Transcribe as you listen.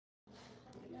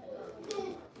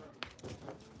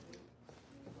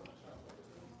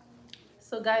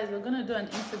So guys, we're gonna do an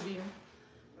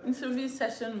interview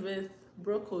session with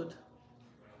Bro Code.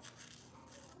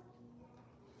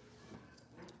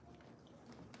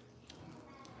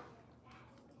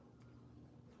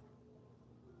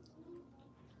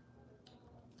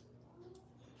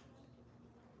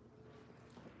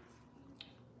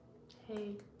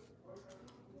 Hey.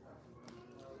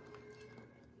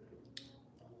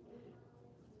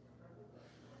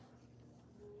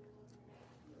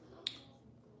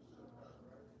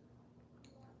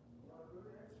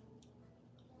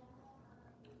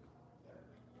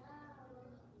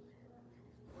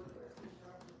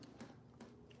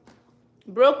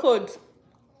 Bro Code. Okay,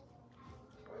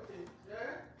 yeah?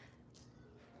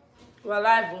 We're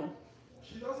live. Oh.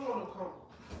 She doesn't want to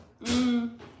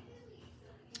come.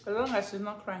 As long as she's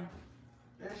not crying.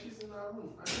 Yeah, she's in her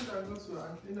room. I think I'll go to her.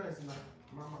 Angelina is in her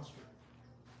mama's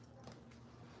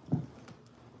room.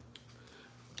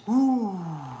 Ooh.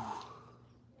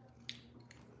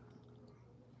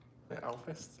 I'll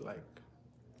first like.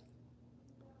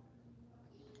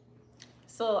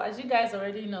 So as you guys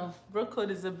already know, Bro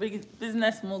Code is a big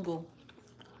business mogul.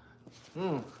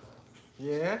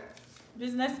 Yeah.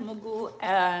 Business mogul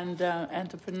and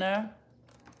entrepreneur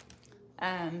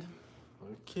and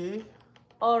Okay.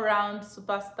 all-round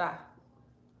superstar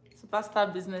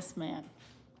businessman.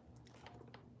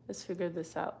 Let's figure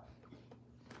this out.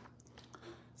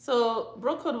 So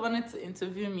Bro Code wanted to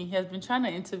interview me. He has been trying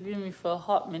to interview me for a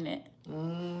hot minute.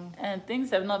 And things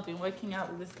have not been working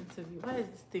out with this interview. Why is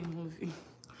this thing moving?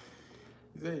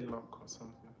 Is there a lock or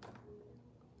something?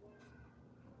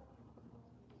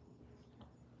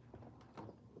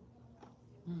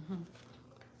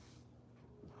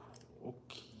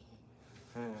 Okay.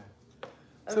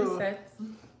 Are So, we set?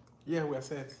 yeah, we're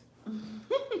set.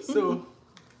 So,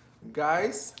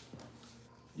 guys,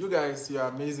 you are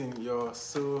amazing. You're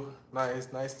so nice.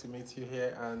 Nice to meet you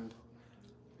here, and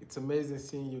it's amazing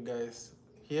seeing you guys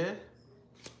here.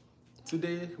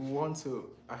 Today,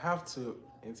 I have to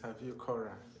interview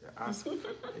Korra, ask a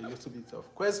little bit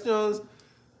of questions.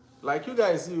 Like you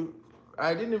guys,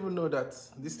 I didn't even know that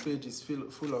this page is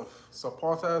full of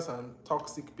supporters and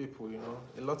toxic people, you know,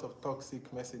 a lot of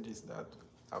toxic messages that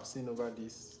I've seen over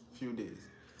these few days.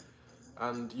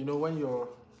 And, you know,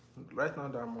 right now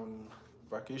that I'm on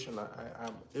vacation,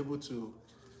 I'm able to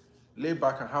lay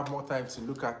back and have more time to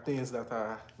look at things that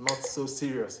are not so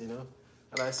serious, you know.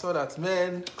 And I saw that,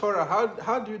 man, Korra,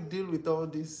 how do you deal with all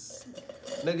these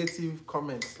negative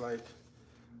comments? Like,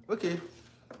 okay,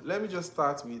 let me just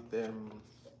start with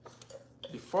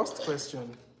the first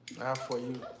question I have for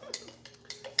you.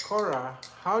 Korra,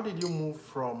 how did you move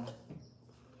from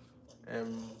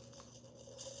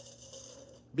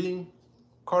being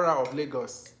Korra of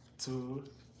Lagos to...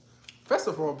 First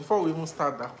of all, before we even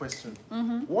start that question,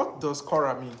 what does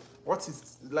Korra mean? What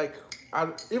is, like,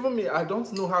 even me, I don't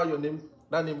know how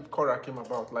that name Korra came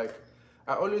about. Like,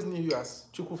 I always knew you as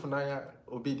Chukwufunanya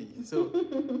Obidi. So,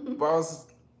 but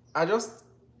I just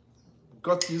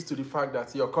got used to the fact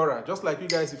that you're Korra. Just like you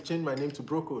guys have changed my name to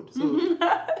Bro Code. So,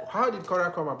 how did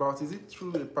Korra come about? Is it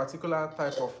through a particular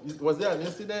type of... Was there an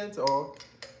incident, or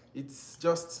it's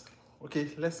just... Okay,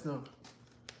 let's know.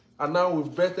 And now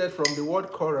we've bettered from the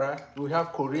word Korra, we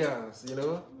have Koreans, you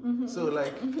know? So,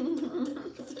 like,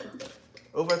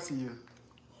 over to you.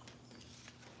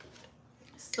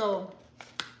 So,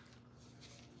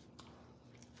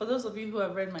 for those of you who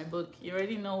have read my book, you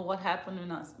already know what happened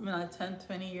when I turned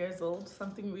 20 years old.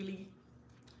 Something really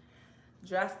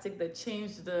drastic that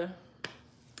changed the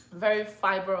very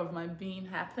fiber of my being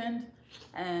happened.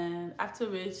 And after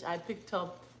which, I picked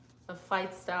up a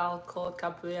fight style called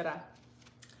capoeira.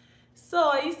 So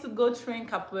I used to go train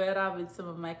capoeira with some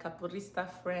of my capoeirista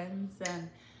friends, and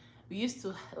we used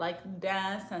to like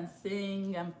dance and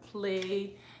sing and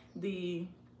play the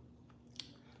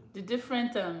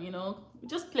different, you know, we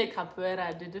just play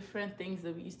capoeira, the different things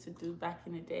that we used to do back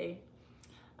in the day.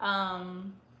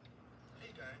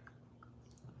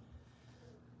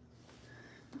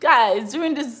 Guys,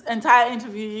 during this entire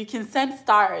interview, you can send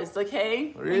stars,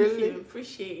 okay? Really? Thank you,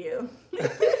 appreciate you.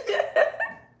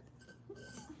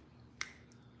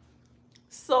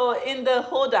 So in the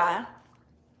Hoda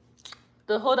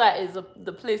is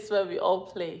the place where we all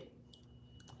play.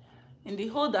 In the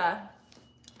Hoda,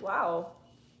 wow,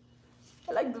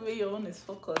 I like the way your own is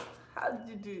focused. How did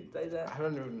you do it like that? I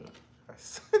don't even know.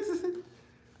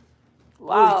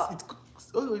 Wow.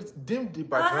 It's dimmed the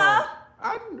background.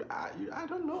 I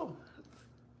don't know.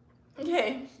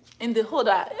 Okay, in the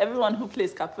Hoda, everyone who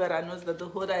plays capoeira knows that the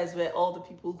Hoda is where all the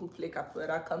people who play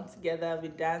capoeira come together. We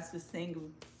dance, we sing, we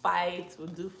fight, we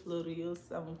do florios,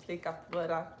 and we play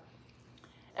capoeira.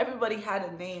 everybody had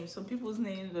a name. Some people's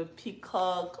names were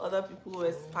Peacock, other people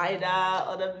were Spider,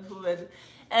 other people were.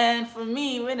 And for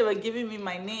me, when they were giving me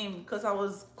my name, because I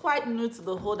was quite new to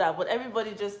the whole that, but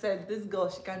everybody just said, "This girl,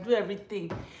 she can do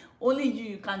everything. Only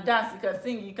you can dance, you can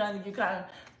sing, you can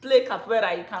play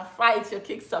capoeira, you can fight. Your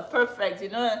kicks are perfect. You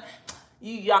know,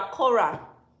 you are Korra."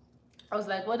 I was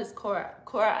like, what is Korra?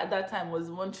 Korra at that time was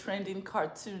one trending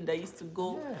cartoon that used to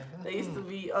go, that used to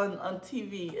be on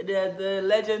TV. The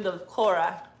Legend of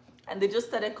Korra. And they just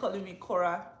started calling me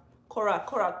Korra. Korra.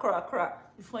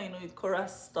 Before you know it, Korra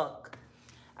stuck.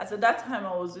 As at that time,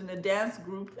 I was in a dance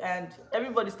group and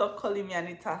everybody stopped calling me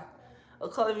Anita or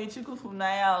calling me Chuku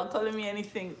Funaya or calling me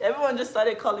anything. Everyone just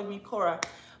started calling me Korra.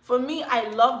 For me, I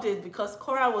loved it because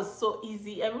Korra was so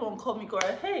easy. Everyone called me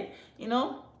Korra. Hey, you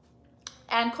know?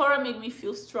 And Korra made me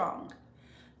feel strong.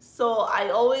 So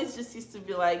I always just used to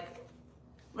be like,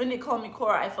 when they call me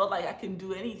Korra, I felt like I can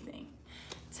do anything.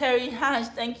 Terry Hash,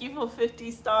 thank you for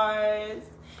 50 stars.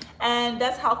 And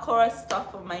that's how Korra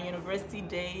stuck for my university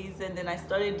days. And then I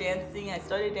started dancing. I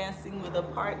started dancing with a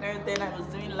partner. Then I was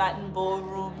doing Latin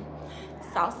ballroom,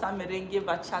 salsa, merengue,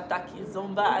 bachata,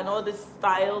 kizomba, and all the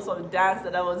styles of dance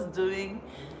that I was doing.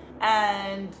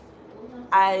 And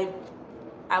I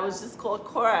was just called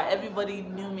Korra. Everybody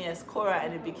knew me as Korra,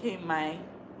 and it became my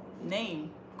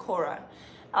name, Korra.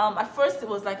 At first, it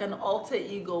was like an alter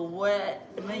ego where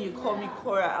when you call me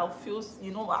Korra, I'll feel,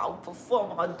 you know, I'll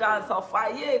perform, I'll dance, I'll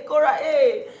fight, yeah, Korra,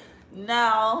 hey.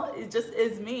 Now, it just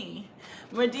is me.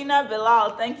 Medina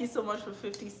Bilal, thank you so much for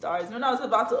 50 stars. When I was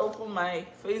about to open my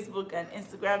Facebook and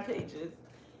Instagram pages,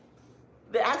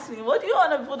 they asked me, what do you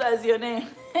want to put as your name?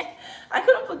 I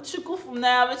couldn't put Chuku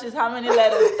Funaya, which is how many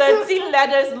letters? 13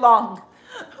 letters long.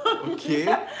 Okay.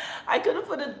 I couldn't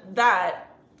put it that.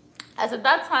 As at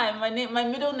that time, my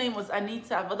middle name was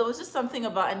Anita, but there was just something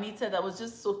about Anita that was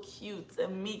just so cute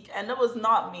and meek, and that was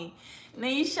not me.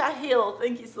 Naisha Hill,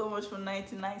 thank you so much for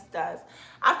 99 stars.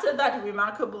 After that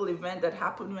remarkable event that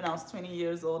happened when I was 20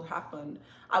 years old happened,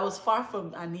 I was far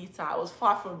from Anita. I was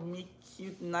far from meek,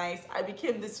 cute, nice. I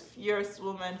became this fierce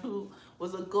woman who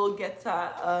was a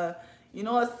go-getter, you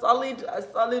know, a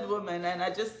solid woman, and I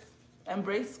just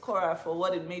embraced Korra for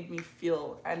what it made me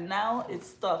feel, and now it's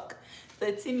stuck.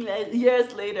 13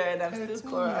 years later, and I'm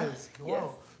still Korra. Years. Wow.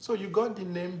 Yes. So you got the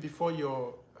name before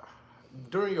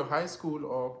during your high school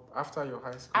or after your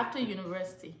high school? After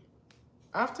university.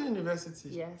 After university?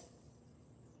 Yes.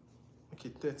 Okay,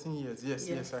 13 years.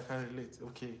 Yes, I can relate.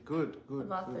 Okay, good.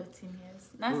 About 13 years.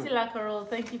 Nancy Lacaro,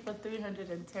 thank you for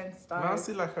 310 stars.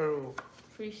 Nancy Lacaro.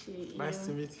 Appreciate you. Nice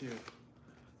to meet you.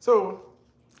 So,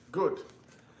 good.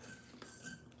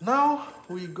 Now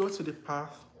we go to the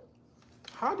path.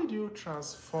 How did you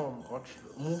transform or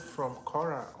move from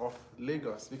Korra of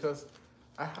Lagos? Because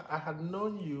I had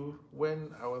known you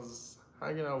when I was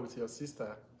hanging out with your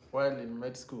sister while in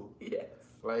med school. Yes.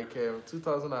 Like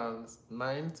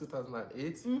 2009,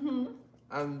 2008. Mm-hmm.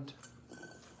 And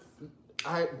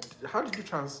how did you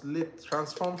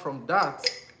transform from that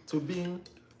to being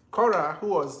Korra, who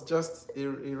was just a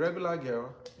regular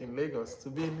girl in Lagos, to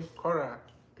being Korra,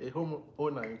 a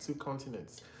homeowner in 2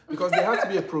 continents? Because there has to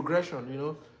be a progression, you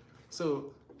know.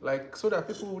 So, like, so that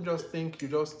people will just think you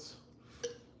don't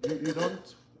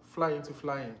fly into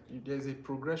flying. There's a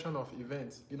progression of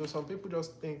events. You know, some people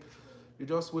just think you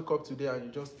just wake up today and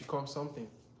you just become something.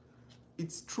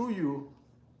 It's through you.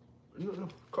 No,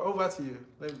 over to you.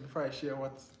 Before I share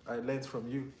what I learned from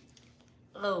you.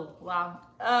 Oh, wow.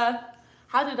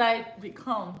 How did I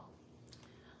become?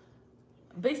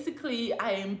 Basically,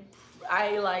 I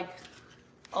like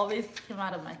always came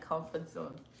out of my comfort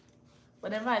zone.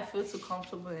 Whenever I feel too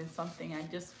comfortable in something, I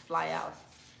just fly out.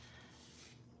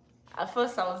 At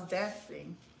first, I was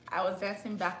dancing. I was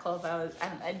dancing back up.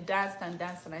 I danced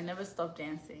and I never stopped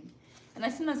dancing. And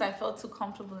as soon as I felt too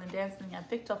comfortable in dancing, I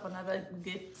picked up another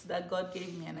gift that God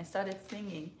gave me and I started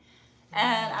singing.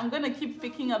 And I'm going to keep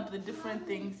picking up the different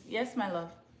things. Yes, my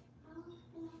love.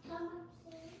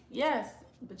 Yes,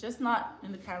 but just not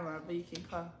in the camera, but you can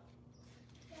come.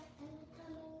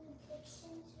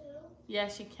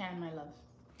 Yes, you can, my love.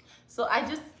 So I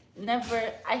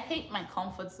hate my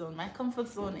comfort zone. My comfort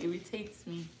zone irritates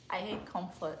me. I hate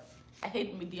comfort. I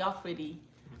hate mediocrity.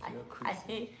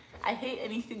 I hate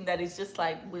anything that is just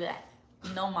like bleh,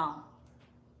 normal.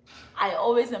 I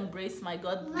always embrace my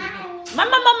God-given.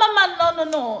 Mama,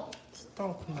 no.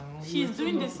 Stop now. She's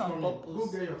doing this on purpose. Go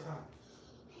get your tab.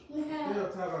 Get your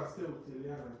tab and stay with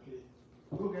Liliana and play.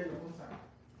 Go get your own tab.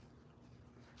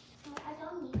 I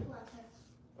don't need water.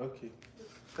 Okay.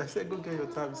 I said go get your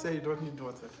tab. You say you don't need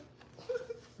water.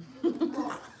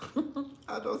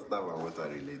 I don't stop on water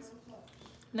relates.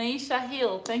 Naisha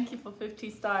Hill, thank you for 50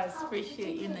 stars.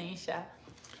 Appreciate you, Naisha.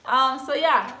 So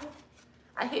yeah,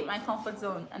 I hate my comfort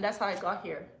zone, and that's how I got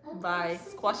here, by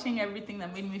squashing everything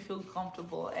that made me feel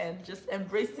comfortable and just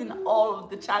embracing all of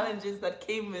the challenges that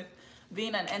came with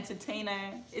being an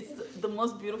entertainer. It's the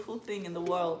most beautiful thing in the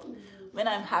world. When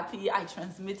I'm happy, I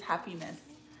transmit happiness,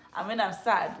 and when I'm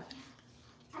sad,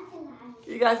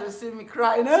 you guys will see me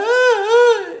crying,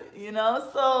 you know.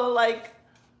 So like,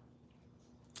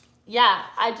 yeah,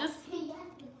 I just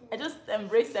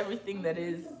embrace everything that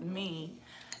is me.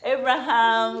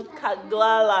 Abraham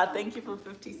Kagwala, thank you for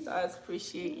 50 stars.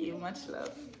 Appreciate you. Much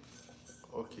love.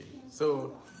 Okay,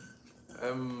 so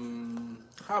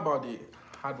how about the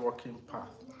hardworking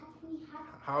path?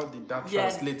 How did that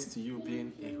translate to you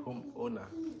being a homeowner?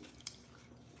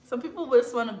 Some people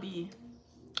just want to be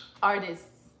artists,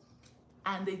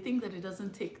 and they think that it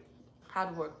doesn't take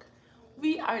hard work.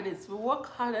 We artists, we work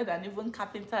harder than even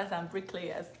carpenters and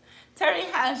bricklayers. Terry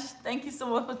Hash, thank you so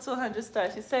much for 200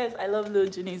 stars. She says, I love Lil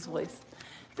Juni's voice.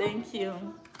 Thank you.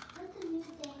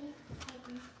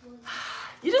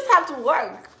 You just have to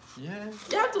work. Yeah.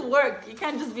 You have to work. You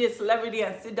can't just be a celebrity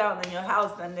and sit down in your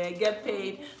house and get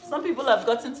paid. Some people have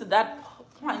gotten to that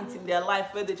point in their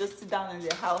life where they just sit down in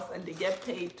their house and they get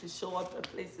paid to show up at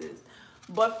places.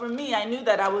 But for me, I knew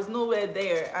that I was nowhere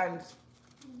there, and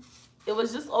it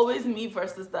was just always me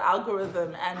versus the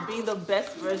algorithm, and being the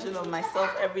best version of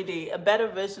myself every day, a better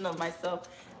version of myself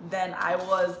than I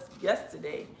was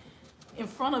yesterday. In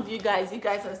front of you guys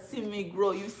have seen me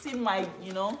grow. You've seen my,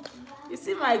 you've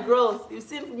seen my growth. You've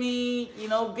seen me,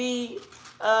 be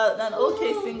an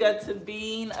okay singer to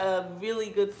being a really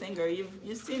good singer.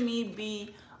 You've seen me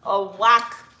be a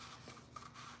whack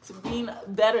to being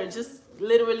better, just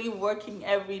literally working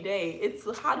every day. It's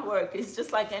hard work. It's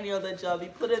just like any other job. You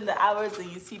put in the hours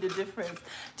and you see the difference.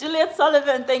 Juliet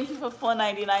Sullivan, thank you for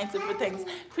 $4.99 super thanks.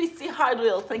 Christy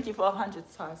Hardwell, thank you for 100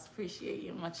 stars. Appreciate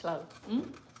you. Much love.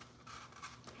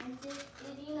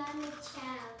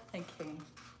 Okay.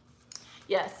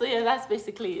 Yeah, so yeah, that's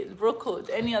basically it. Bro code.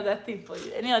 Any other thing for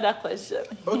you? Any other question?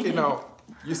 Okay, now,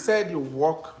 you said you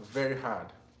work very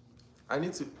hard. I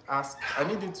need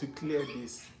you to clear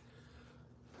this.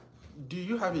 Do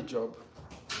you have a job?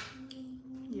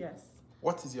 Yes.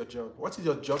 What is your job? What is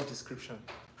your job description?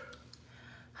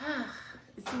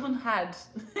 It's even hard.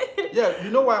 Yeah, you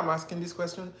know why I'm asking this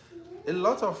question?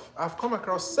 I've come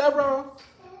across several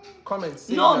comments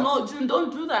saying no, June,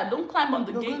 don't do that. Don't climb on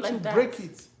the you're gate going like to that. break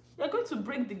it. You're going to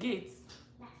break the gates.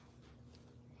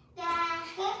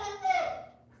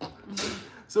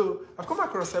 So I've come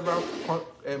across several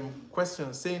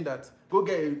questions saying that go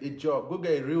get a job, go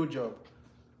get a real job.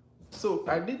 So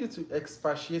I need you to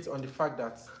expatiate on the fact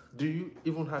that, do you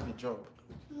even have a job?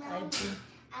 No, I do.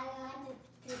 I want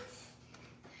to.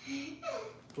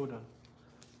 Hold on.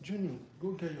 Junie,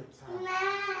 go get your towel. No.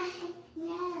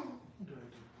 What do I do?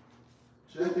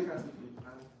 Should I take her to sleep?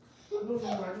 No,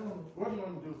 I don't. What do you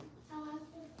want to do? I want to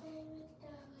play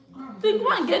with them. Then go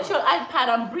and get your iPad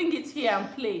and bring it here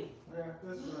and play. Yeah,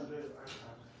 let's go and get your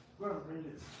iPad. Go and bring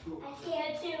it. Go. I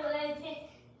can't do it.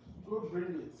 Go bring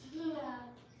it. No.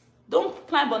 Don't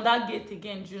climb on that gate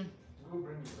again, June. Go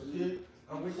bring it, okay?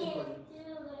 I'm waiting for you.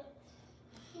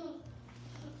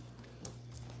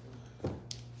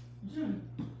 June,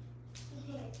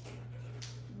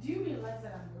 do you realize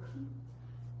that I'm working?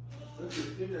 Okay,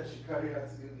 maybe I should carry her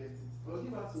to go get it. But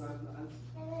give her to her and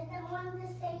And I don't want to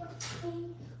stay with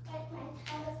me like my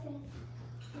husband.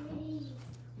 Please.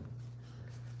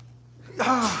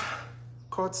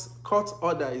 court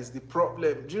order is the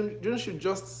problem. June should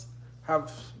just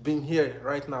have been here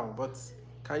right now, but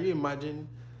can you imagine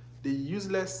the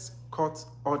useless court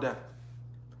order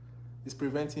is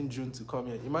preventing June to come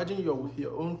here? Imagine you're with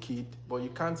your own kid, but you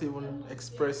can't even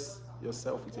express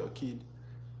yourself with your kid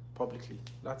publicly.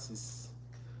 That is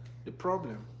the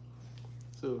problem.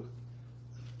 So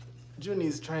June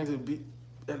is trying to be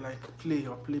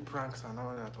play pranks and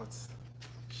all that, but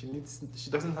she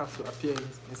doesn't have to appear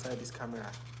inside this camera,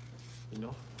 you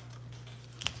know.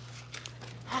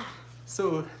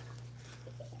 So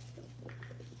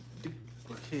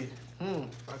okay,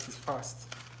 that is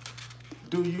fast.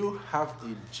 Do you have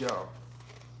a job?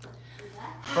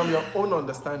 From your own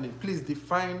understanding, please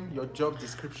define your job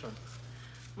description.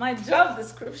 My job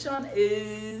description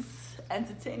is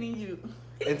entertaining you.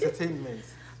 Entertainment.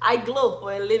 I glow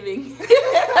for a living.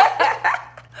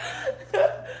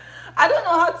 I don't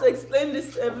know how to explain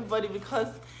this to everybody, because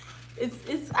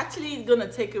it's actually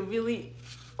gonna take a really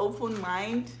open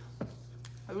mind,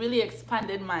 a really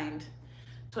expanded mind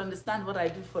to understand what I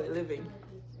do for a living.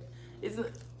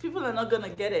 People are not gonna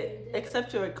get it,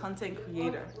 except you're a content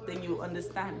creator, then you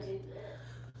understand.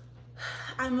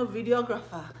 I'm a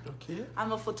videographer. Okay.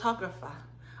 I'm a photographer.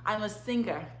 I'm a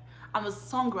singer. I'm a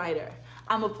songwriter.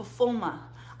 I'm a performer.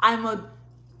 I'm a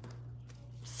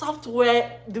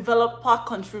software developer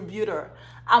contributor.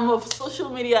 I'm a social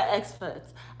media expert.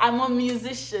 I'm a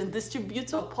musician,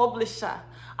 distributor, publisher.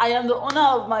 I am the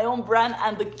owner of my own brand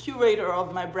and the curator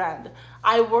of my brand.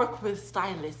 I work with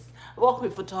stylists, work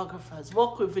with photographers,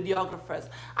 work with videographers.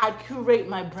 I curate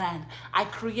my brand. I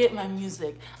create my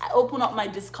music. I open up my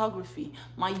discography,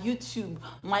 my YouTube,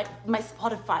 my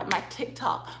Spotify, my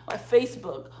TikTok, my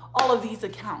Facebook, all of these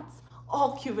accounts,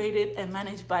 all curated and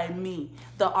managed by me,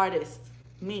 the artist.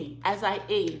 Me, as I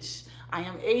age, I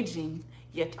am aging,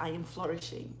 yet I am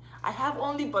flourishing. I have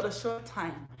only but a short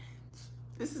time.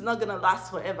 This is not gonna last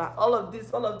forever. All of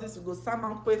this will go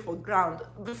samankwe for ground.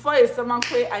 Before a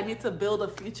samankwe, I need to build a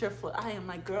future for I and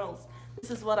my girls.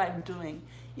 This is what I'm doing.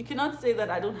 You cannot say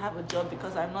that I don't have a job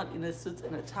because I'm not in a suit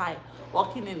and a tie,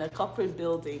 working in a corporate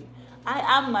building. I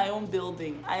am my own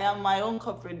building. I am my own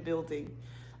corporate building.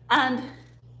 And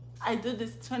I do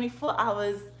this 24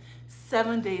 hours,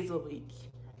 7 days a week.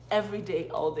 Every day,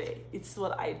 all day. It's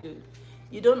what I do.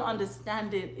 You don't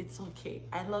understand it, it's okay.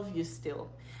 I love you still.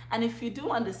 And if you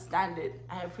do understand it,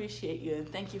 I appreciate you and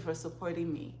thank you for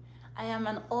supporting me. I am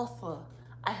an author.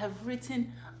 I have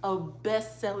written a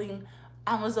best-selling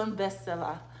Amazon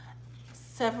bestseller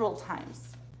several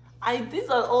times. These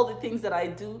are all the things that I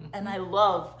do and I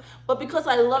love. But because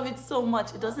I love it so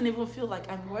much, it doesn't even feel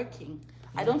like I'm working.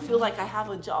 I don't feel like I have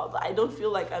a job. I don't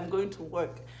feel like I'm going to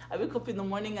work. I wake up in the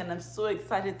morning and I'm so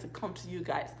excited to come to you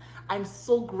guys. I'm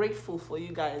so grateful for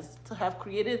you guys to have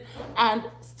created and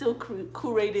still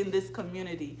curating this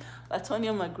community.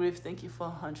 Latonia McGriff, thank you for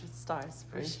 100 stars.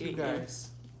 Appreciate Thank you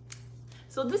guys.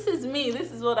 So this is me.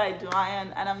 This is what I do.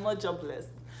 And I'm not jobless.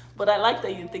 But I like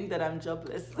that you think that I'm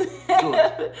jobless.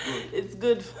 Good. It's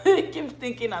good. Keep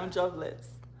thinking I'm jobless.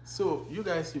 So you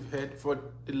guys, you've heard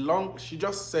she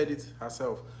just said it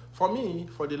herself. For me,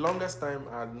 for the longest time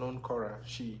I had known Korra,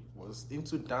 she was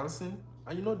into dancing.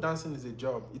 And you know, dancing is a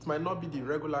job. It might not be the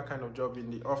regular kind of job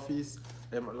in the office,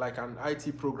 like an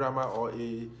IT programmer or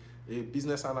a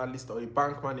business analyst or a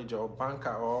bank manager or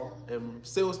banker or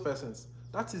salespersons.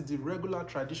 That is the regular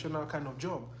traditional kind of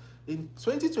job. In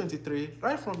 2023,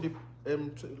 right from the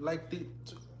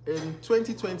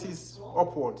 2020s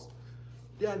upwards,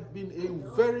 there had been a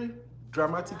very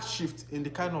dramatic shift in the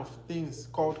kind of things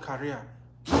called career.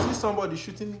 You see somebody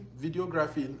shooting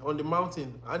videography on the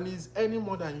mountain and he's earning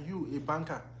more than you, a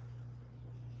banker.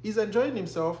 He's enjoying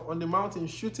himself on the mountain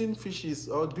shooting fishes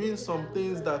or doing some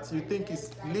things that you think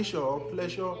is leisure or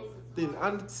pleasure thing.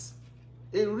 And it's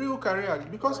a real career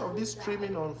because of this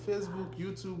streaming on Facebook,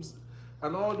 YouTube's,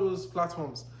 and all those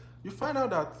platforms. You find out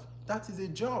that that is a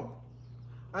job.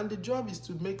 And the job is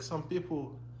to make some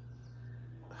people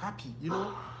happy, you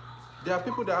know. There are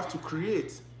people that have to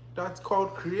create, that's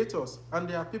called creators, and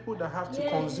there are people that have to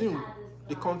consume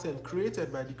the content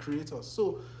created by the creators.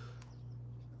 So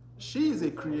she is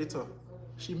a creator.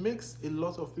 She makes a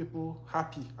lot of people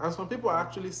happy, and some people are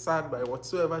actually sad by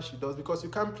whatsoever she does because you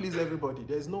can't please everybody.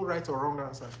 There is no right or wrong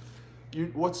answer.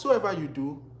 Whatsoever you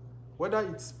do, whether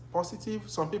it's positive,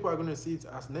 some people are going to see it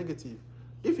as negative.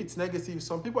 If it's negative,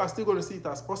 some people are still going to see it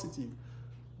as positive.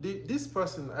 This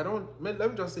person, let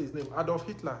me just say his name, Adolf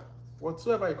Hitler,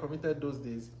 whatsoever he committed those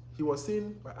days, he was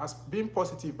seen as being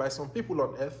positive by some people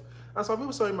on earth, and some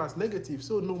people saw him as negative.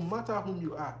 So no matter whom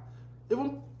you are,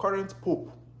 even current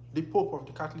Pope, the Pope of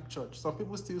the Catholic Church, some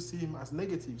people still see him as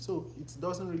negative. So it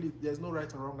doesn't really, there's no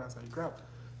right or wrong answer you grab.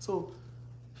 So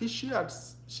she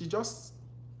just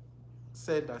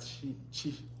said that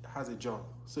she has a job.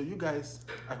 So you guys,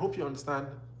 I hope you understand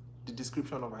the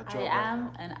description of her job. I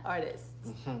am an artist.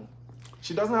 Mm-hmm.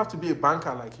 She doesn't have to be a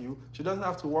banker like you. She doesn't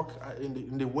have to work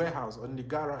in the warehouse or in the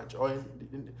garage or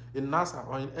in NASA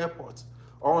or in airports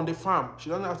or on the farm. She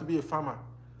doesn't have to be a farmer.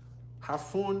 Her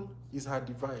phone is her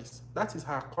device. That is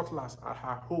her cutlass, her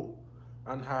hoe,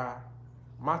 and her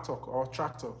mattock or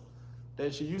tractor.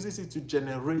 Then she uses it to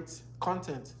generate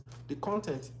content. The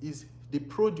content is the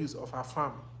produce of her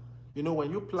farm. You know,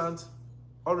 when you plant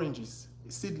oranges,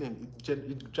 a seedling,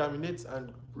 it germinates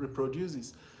and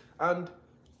reproduces. And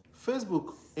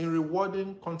Facebook, in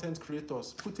rewarding content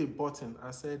creators, put a button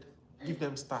and said, give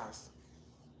them stars.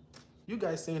 You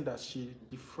guys saying that she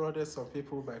defrauded some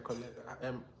people by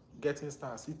getting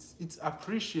stars. It's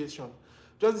appreciation.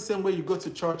 Just the same way you go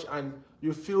to church and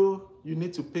you feel you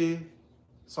need to pay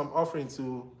some offering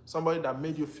to somebody that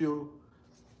made you feel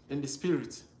in the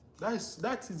spirit. That is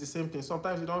the same thing.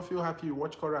 Sometimes you don't feel happy, you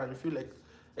watch Korra and you feel like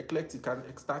eclectic and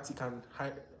ecstatic and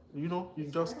high, you know, you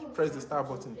just press the star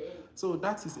button. So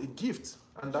that is a gift,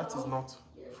 and that is not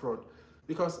fraud.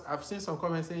 Because I've seen some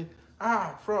comments saying,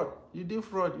 ah, fraud, you do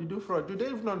fraud, you do fraud. Do they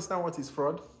even understand what is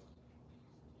fraud?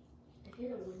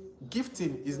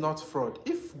 Gifting is not fraud.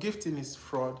 If gifting is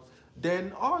fraud,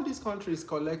 then all these countries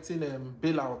collecting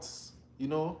bailouts, you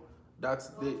know, that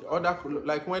the other,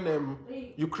 like when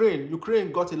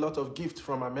Ukraine got a lot of gift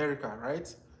from America,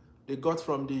 right? They got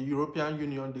from the European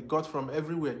Union, they got from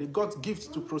everywhere. They got gifts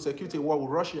to prosecute a war with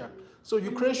Russia. So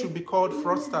Ukraine should be called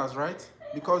fraudsters, right?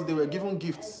 Because they were given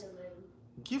gifts.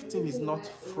 Gifting is not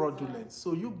fraudulent.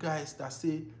 So you guys that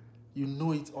say you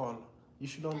know it all, you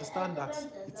should understand that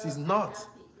it is not.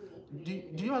 Do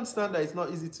you understand that it's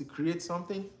not easy to create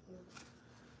something?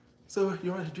 So do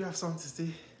you have something to say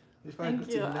before I go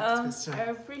to the next question? I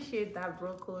appreciate that,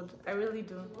 bro code. I really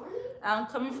do.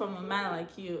 Coming from a man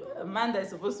like you, a man that's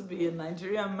supposed to be a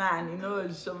Nigerian man, you know,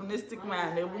 a chauvinistic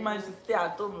man, a woman should stay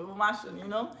at home, a woman should, you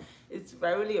know. I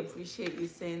really appreciate you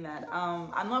saying that.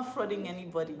 I'm not frauding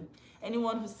anybody.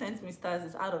 Anyone who sends me stars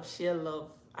is out of sheer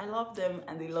love. I love them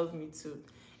and they love me too.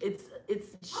 It's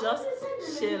just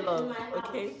sheer love,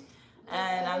 okay?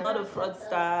 And I'm not a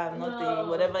fraudster. I'm not the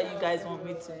whatever you guys want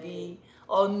me to be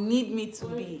or need me to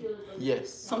be.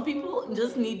 Yes. Some people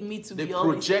just need me to be. They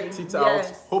project it out,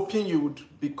 hoping you would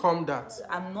become that.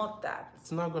 I'm not that.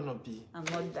 It's not gonna be. I'm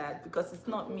not that because it's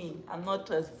not me. I'm not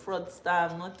a fraudster.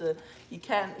 I'm not a.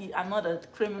 I'm not a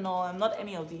criminal. I'm not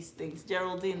any of these things.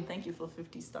 Geraldine, thank you for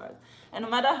 50 stars. And no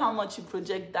matter how much you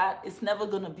project that, it's never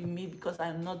gonna be me because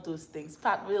I'm not those things.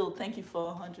 Pat Will, thank you for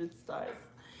 100 stars.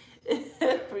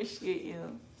 Appreciate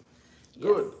you.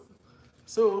 Good. Yes.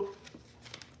 So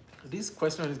this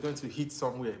question is going to hit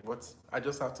somewhere, but I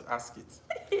just have to ask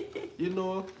it. You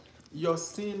know, you're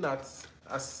seeing that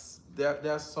as there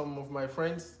are some of my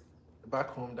friends back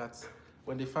home that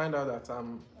when they find out that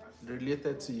I'm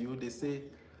related to you, they say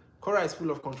Korra is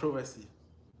full of controversy.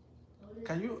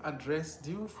 Can you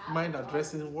do you mind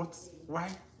addressing why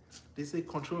they say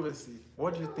controversy?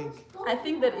 What do you think? I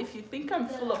think that if you think I'm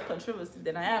full of controversy,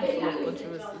 then I am full of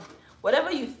controversy.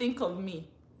 Whatever you think of me,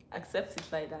 accept it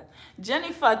like that.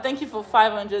 Jennifer, thank you for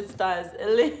 500 stars.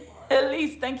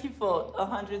 Elise, thank you for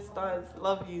 100 stars.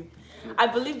 Love you. I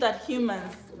believe that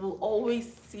humans will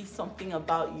always see something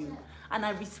about you, and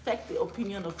I respect the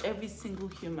opinion of every single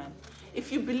human.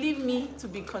 If you believe me to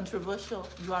be controversial,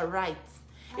 you are right.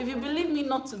 If you believe me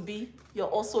not to be, you're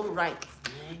also right.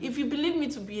 If you believe me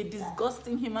to be a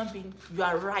disgusting human being, you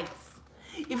are right.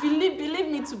 If you believe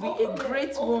me to be a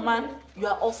great woman, you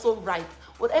are also right.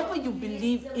 Whatever you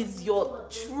believe is your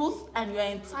truth and you are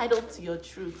entitled to your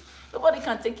truth. Nobody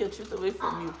can take your truth away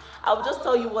from you. I will just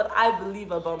tell you what I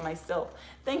believe about myself.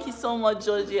 Thank you so much,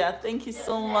 Georgia. Thank you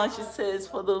so much, it says,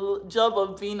 for the job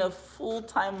of being a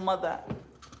full-time mother.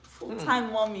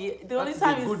 Full-time mommy. The only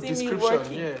time you see me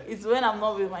working is when I'm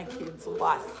not with my kids.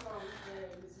 Last.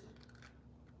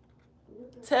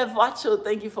 Tevacho,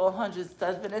 thank you for 100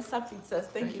 stars. Vanessa Pizzas,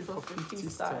 thank you for 50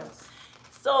 stars.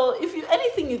 So if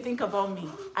anything you think about me,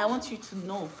 I want you to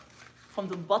know from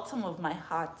the bottom of my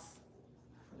heart,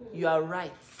 you are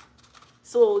right.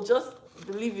 So just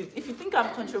believe it. If you think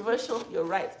I'm controversial, you're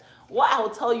right. What I will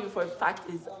tell you for a fact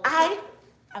is I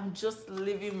am just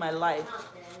living my life.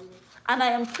 And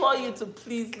I implore you to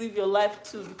please live your life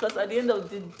too, because at the end of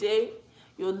the day,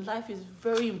 your life is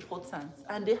very important.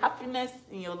 And the happiness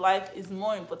in your life is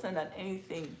more important than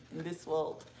anything in this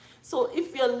world. So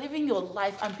if you're living your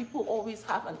life and people always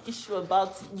have an issue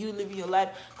about you living your life,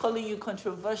 calling you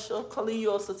controversial, calling you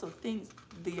all sorts of things,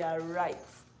 they are right.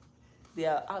 They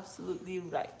are absolutely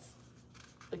right.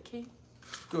 Okay?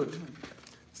 Good.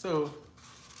 So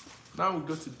now we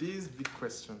go to this big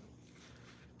question.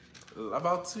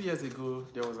 About 2 years ago,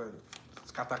 there was a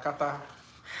kata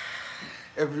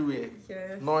everywhere.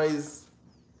 Yes. Noise.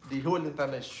 The whole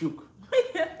internet shook.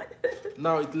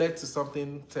 Now it led to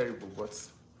something terrible, but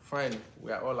fine,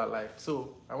 we are all alive.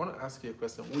 So I want to ask you a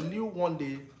question. Will you one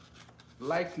day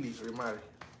likely remarry?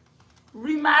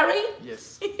 Remarry?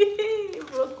 Yes.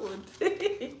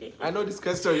 I know this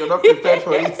question, you're not prepared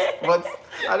for it, but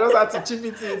I just had to chip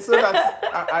it in so that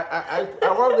I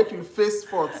want to make you face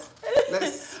forth.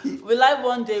 Let's see. Will I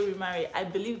one day remarry? I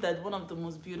believe that one of the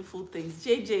most beautiful things,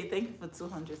 JJ, thank you for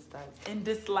 200 stars, in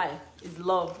this life is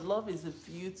love. Love is a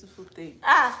beautiful thing.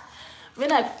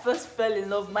 When I first fell in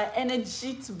love, my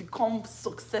energy to become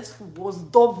successful was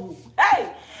double.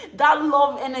 Hey, that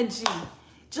love energy.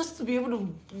 Just to be able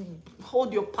to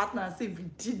hold your partner and say, we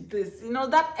did this. You know,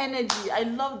 that energy. I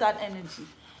love that energy.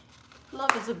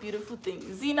 Love is a beautiful thing.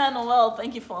 Zena Noel,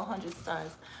 thank you for 100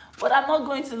 stars. But I'm not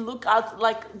going to look out.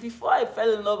 Like, before I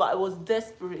fell in love, I was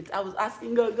desperate. I was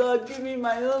asking God, God, give me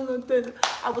my own thing.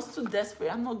 I was too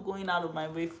desperate. I'm not going out of my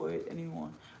way for it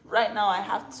anymore. Right now, I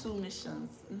have 2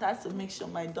 missions. And that's to make sure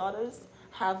my daughters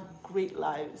have great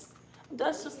lives.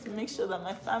 That's just to make sure that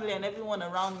my family and everyone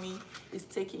around me is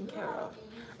taken care of.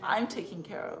 I'm taken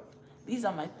care of. These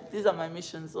are my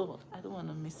missions. Oh, I don't want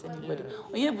to miss anybody.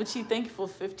 Onyebuchi, thank you for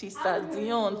 50 stars.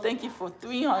 Dion, thank you for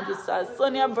 300 stars.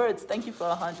 Sonia Birds, thank you for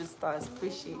 100 stars.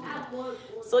 Appreciate you.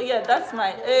 So yeah, that's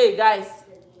my, hey guys,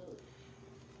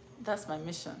 that's my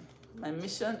mission. My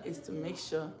mission is to make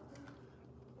sure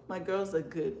my girls are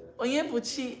good.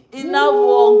 Onyebuchi,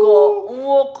 Inawogo,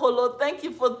 Nwokolo, thank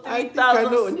you for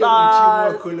 3,000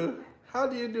 stars. How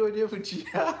do you do Onyebuchi?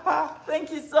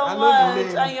 Thank you so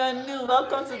much. And you're new.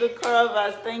 Welcome to the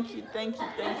Korra. Thank you, thank you,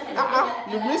 thank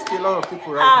you. You missed a lot of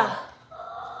people right now.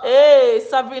 Hey,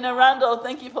 Sabrina Randall,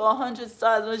 thank you for 100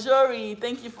 stars. Majori,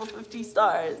 thank you for 50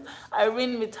 stars.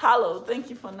 Irene Mitalo, thank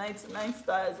you for 99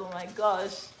 stars. Oh my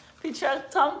gosh. Peter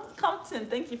Compton,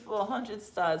 thank you for 100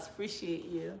 stars. Appreciate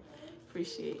you.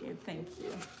 Appreciate you. Thank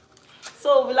you.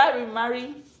 So, will I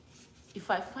remarry?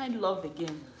 If I find love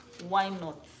again, why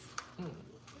not?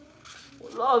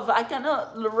 Love, I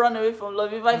cannot run away from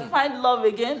love. If I find love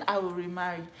again, I will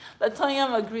remarry. Latonya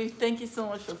McGree, thank you so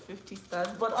much for 50 stars.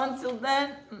 But until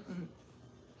then,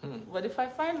 but if I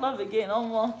find love again,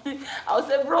 I'll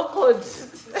say bro code.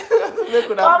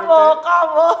 Come on,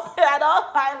 I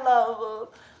don't find love.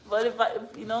 But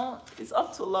if it's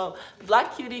up to love.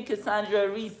 Black Cutie Cassandra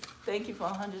Reese, thank you for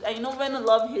 100. And you know when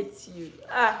love hits you,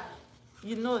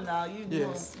 you know now,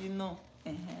 yes. You know.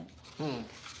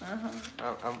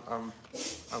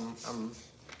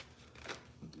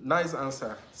 Nice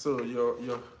answer. So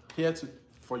you're here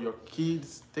for your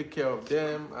kids, take care of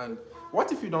them, and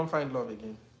what if you don't find love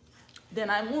again? Then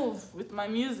I move with my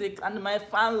music and my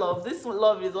fan love. This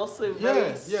love is also a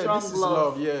very strong this is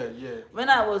love. Yeah. When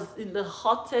I was in the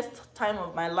hottest time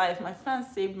of my life, my fans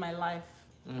saved my life.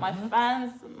 My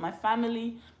fans, my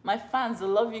family, my fans, the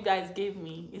love you guys gave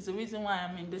me is the reason why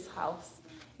I'm in this house.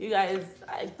 You guys,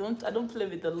 I don't play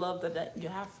with the love that you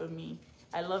have for me.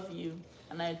 I love you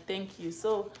and I thank you.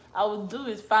 So I would do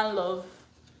with fan love,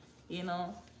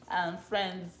 and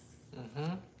friends.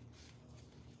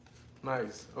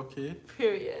 Nice. Okay.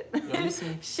 Period. You're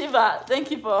missing. Shiva, thank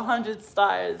you for 100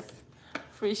 stars.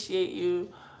 Appreciate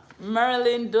you.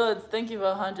 Marilyn Dodds, thank you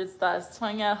for 100 stars.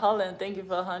 Tonya Holland, thank you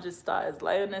for 100 stars.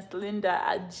 Lioness Linda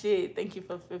Ajay, thank you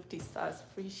for 50 stars.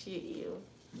 Appreciate you.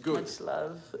 Good. Much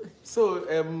love. So,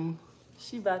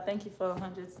 Shiba, thank you for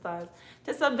 100 stars.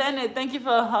 Tessa Bennett, thank you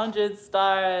for 100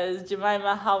 stars.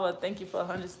 Jemima Howard, thank you for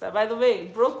 100 stars. By the way,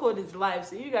 bro code is live,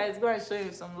 so you guys go and show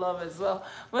him some love as well.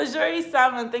 Majori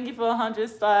Salmon, thank you for 100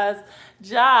 stars.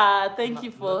 Ja, thank you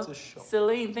for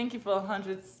Celine, thank you for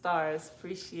 100 stars.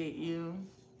 Appreciate you.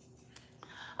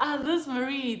 Luz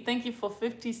Marie, thank you for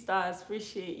 50 stars.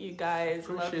 Appreciate you guys.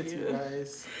 Appreciate Love you. You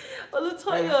guys.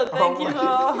 Olutoyo, thank you for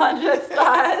 100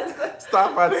 stars.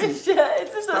 Star party. It's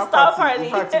just a star party.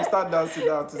 In fact, you start dancing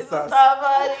now to It's start. a star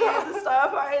party. It's a star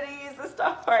party. It's a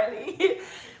star party.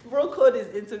 Bro Code is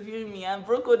interviewing me, and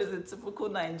Bro Code is a typical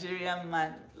Nigerian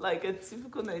man. Like a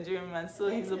typical Nigerian man. So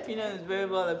his opinion is very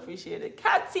well appreciated.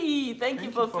 Catty, thank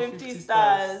you for 50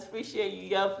 stars. Appreciate you.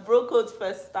 You have Bro Code's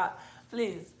first star.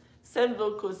 Please. Send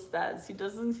local stars.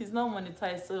 He's not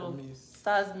monetized, so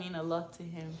stars mean a lot to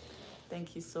him.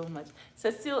 Thank you so much.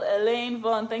 Cecile Elaine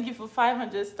Vaughn, thank you for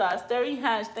 500 stars. Terry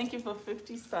Hash, thank you for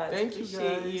 50 stars. Thank you,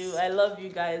 Appreciate guys. you. I love you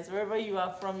guys. Wherever you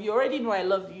are from, you already know I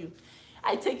love you.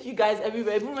 I take you guys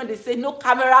everywhere. Everyone they say no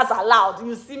cameras allowed.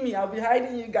 You see me, I'll be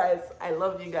hiding you guys. I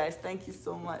love you guys. Thank you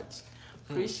so much.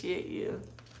 Appreciate you.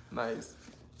 Nice.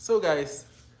 So guys,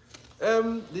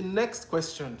 the next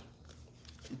question.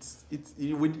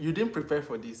 You didn't prepare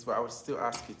for this, but I will still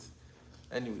ask it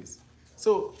anyways.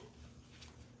 So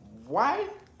why,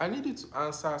 I need you to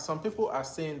answer, some people are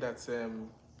saying that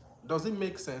does it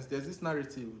make sense? There's this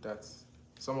narrative that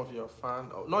some of your fan,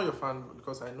 or not your fan,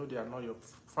 because I know they are not your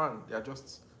fan, they are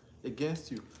just against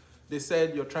you. They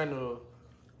said you're trying to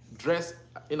dress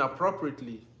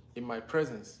inappropriately in my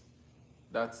presence,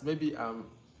 that maybe I'm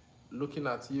looking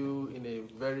at you in a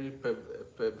very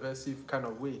perversive kind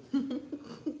of way.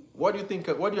 What do you think?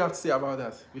 What do you have to say about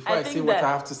that before I say what I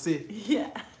have to say? Yeah,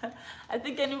 I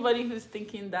think anybody who's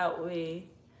thinking that way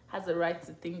has a right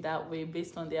to think that way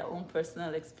based on their own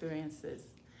personal experiences.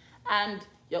 And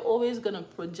you're always going to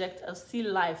project or see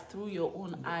life through your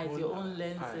own eyes, your own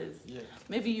lenses. Yeah.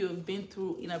 Maybe you've been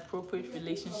through inappropriate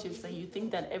relationships and you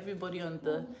think that everybody on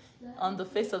the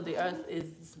face of the earth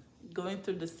is going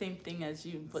through the same thing as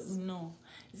you, but no.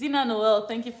 Zina Noel,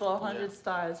 thank you for 100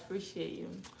 stars. Appreciate you.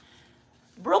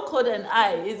 Bro Code and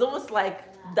I is almost like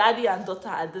daddy and daughter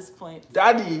at this point.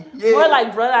 Daddy, yeah. More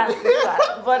like brother and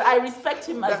sister. But I respect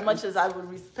him as much as I would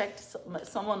respect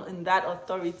someone in that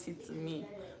authority to me.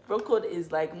 Bro Code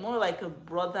is like more like a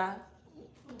brother.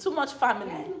 Too much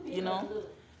family, you know?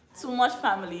 Too much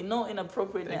family, no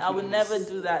inappropriate. I would never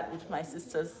do that with my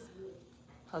sister's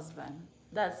husband.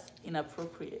 That's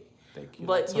inappropriate. Thank you.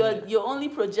 But you're only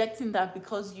projecting that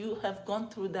because you have gone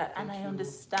through that, and I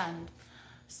understand.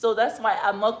 So that's why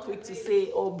I'm not quick to say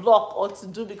or block or to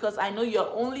do, because I know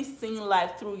you're only seeing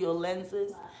life through your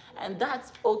lenses, and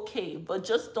that's okay. But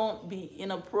just don't be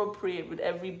inappropriate with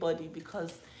everybody,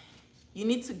 because you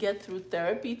need to get through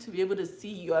therapy to be able to see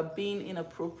you are being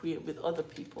inappropriate with other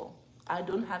people. I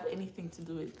don't have anything to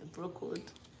do with the bro code.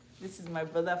 This is my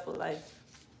brother for life,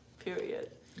 period.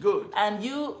 Good. And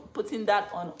you putting that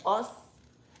on us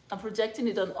and projecting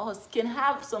it on us can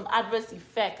have some adverse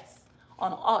effects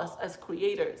on us as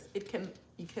creators. You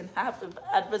can have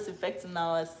adverse effects in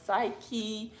our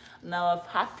psyche, in our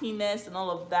happiness and all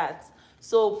of that.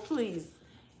 So please,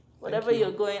 whatever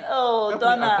you're going, oh,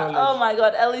 Donna, oh my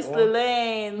God, Ellis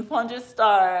Lane, 100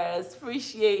 stars,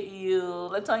 appreciate you.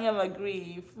 Latonya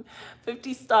McGree,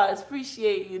 50 stars,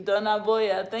 appreciate you. Donna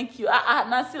Boya, thank you.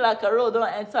 Nancy Lacaro,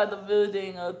 don't enter the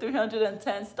building,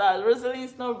 310 stars. Rosaline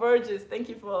Snow Burgess, thank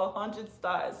you for 100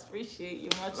 stars, appreciate you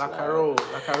much. Lacaro,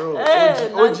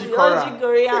 hey, OG Korra. OG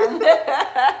Korean.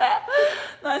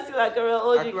 Nancy Lacaro,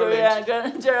 OG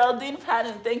Korean. Geraldine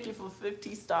Patton, thank you for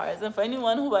 50 stars. And for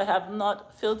anyone who I have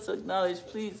not failed to acknowledge,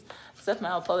 please accept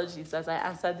my apologies as I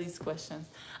answer these questions.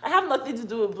 I have nothing to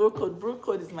do with bro code. Bro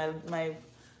code is my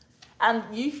and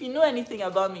if you know anything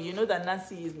about me, you know that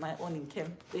Nancy is my own Nkem,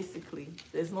 basically.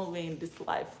 There's no way in this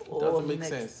life or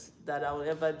next that I will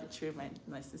ever betray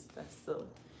my sister. So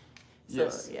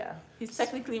yes. Yeah, he's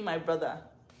technically my brother.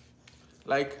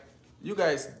 Like, you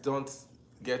guys don't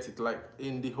get it. Like,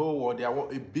 in the whole world, there are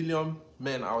 1 billion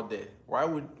men out there. Why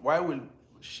will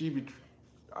she be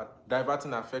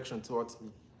diverting affection towards me?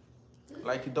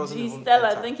 Like, it doesn't even Stella,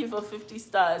 enter. thank you for 50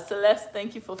 stars. Celeste,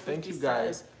 thank you for 50 Thank you,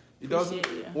 stars. guys. It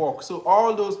doesn't work. So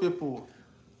all those people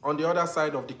on the other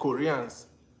side of the Koreans,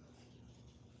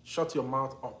 shut your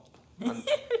mouth up. And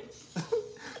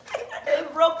hey,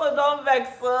 bro, don't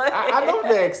vex, son. I don't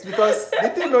vex, because the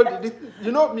thing,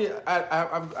 you know me,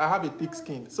 I have a thick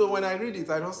skin. So when I read it,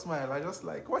 I don't smile. I just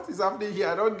like, what is happening here?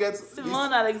 I don't get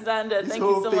Simone Alexander, thank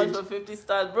you so much for 50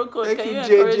 stars. Bro, can you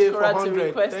encourage JJ Korra to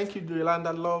request? Thank you,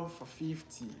 Yolanda Love, for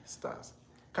 50 stars.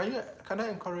 Can I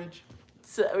encourage?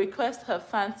 To request her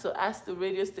fans to ask the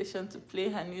radio station to play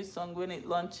her new song when it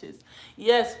launches.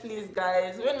 Yes, please,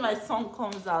 guys. When my song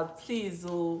comes out, please,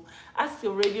 ask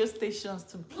your radio stations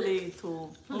to play it,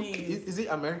 please. Is it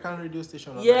American radio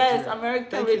station? Or yes, Nigeria?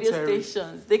 American radio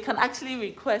stations. They can actually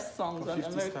request songs on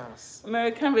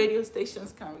American radio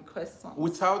stations can request songs.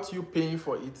 Without you paying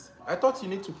for it? I thought you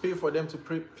need to pay for them to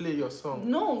play your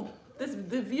song. No,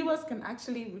 the viewers can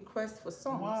actually request for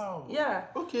songs. Wow. Yeah.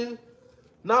 Okay.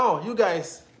 Now, you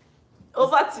guys.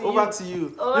 Over to you.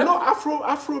 You know,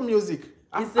 Afro music.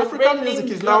 African music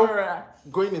is now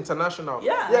going international.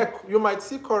 Yeah, you might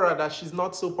see Korra that she's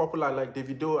not so popular like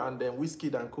Davido and then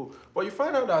Wizkid and co. But you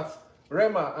find out that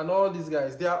Rema and all these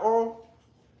guys, they are all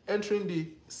entering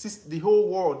the whole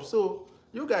world. So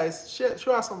you guys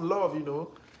show her some love, you know.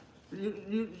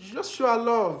 You just show her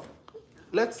love.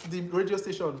 Let the radio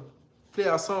station play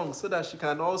her song so that she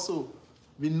can also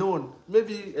be known.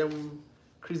 Maybe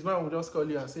Chris Man will just call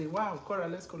you and say, wow, Korra,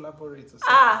 let's collaborate.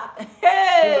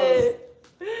 Hey!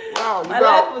 Wow, my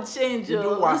life will change. You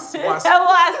do was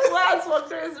for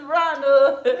Chris Brown.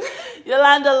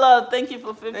 Yolanda Love, thank you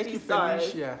for 50 stars.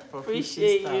 Felicia, for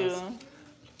appreciate 50 stars.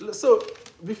 you. So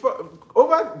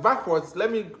backwards,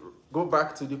 let me go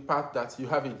back to the part that you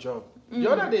have a job. The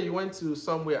other day you went to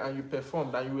somewhere and you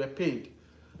performed and you were paid.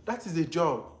 That is a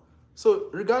job. So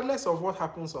regardless of what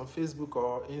happens on Facebook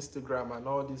or Instagram and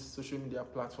all these social media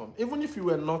platforms, even if you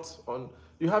were not on,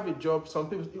 you have a job, some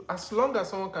people, as long as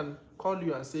someone can call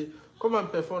you and say, come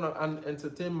and perform and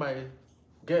entertain my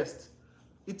guest,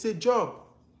 it's a job.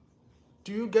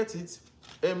 Do you get it?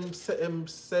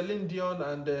 Celine Dion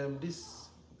and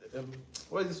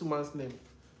what is this woman's name?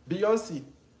 Beyonce.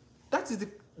 That is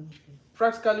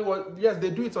practically what, yes, they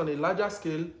do it on a larger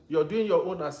scale. You're doing your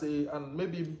own and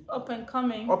maybe up and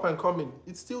coming.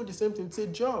 It's still the same thing. It's a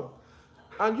job.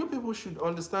 And you people should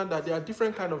understand that there are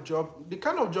different kind of job. The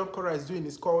kind of job Korra is doing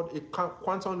is called a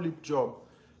quantum leap job.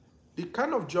 The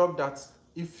kind of job that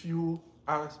if you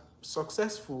are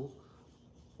successful,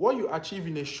 what you achieve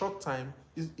in a short time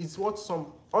is what some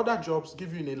other jobs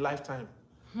give you in a lifetime.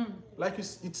 Like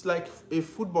it's like a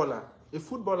footballer. A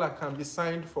footballer can be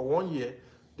signed for 1 year.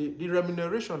 The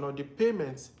remuneration or the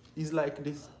payment is like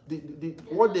this.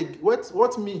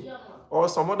 What me or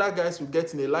some other guys will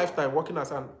get in a lifetime working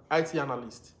as an IT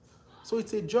analyst. So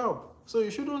it's a job. So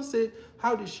you shouldn't say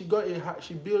how did she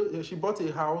she bought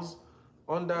a house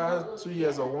under 2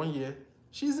 years or 1 year.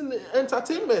 She's in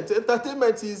entertainment.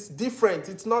 Entertainment is different.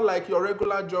 It's not like your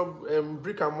regular job,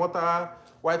 brick and mortar,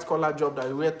 white collar job that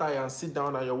you wear tie and sit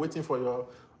down and you're waiting for your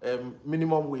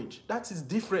minimum wage. That is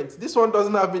different. This one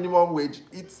doesn't have minimum wage.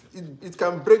 It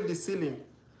can break the ceiling.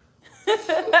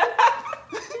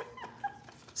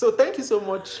 So thank you so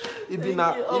much,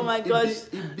 Ibina. Oh my gosh,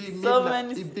 so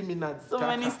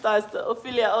many stars.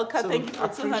 Ophelia Oka, thank you for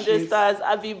 200 stars.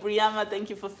 Abi Briama,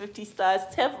 thank you for 50 stars.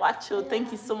 Tev Wacho,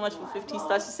 thank you so much for 50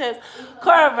 stars. She says,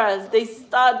 Korra, they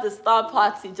start the star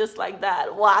party just like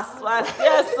that. Was.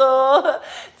 Yeah, so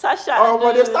Tasha. Oh,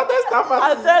 but they started star party.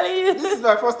 I'm telling you. This is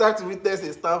my first time to witness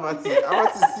a star party. I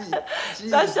want to see.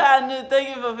 Tasha Anu,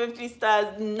 thank you for 50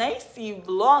 stars. Nicey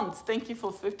Blunt, thank you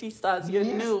for 50 stars. You're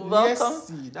new. Welcome.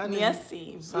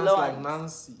 Nancy, sounds like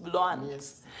Nancy. Blunt.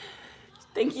 Yes.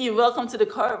 Thank you. Welcome to the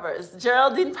Corvers.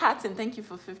 Geraldine Patton, thank you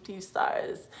for 15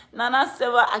 stars. Nana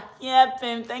Sewa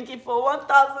Akiepim, thank you for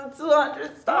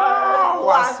 1,200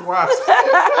 stars.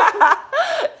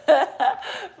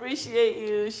 Appreciate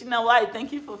you. Shina White,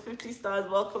 thank you for 50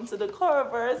 stars. Welcome to the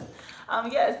Corvers.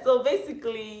 Yes, so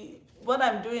basically what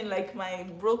I'm doing, like my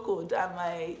bro code and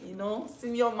my,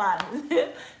 senior man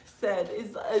said,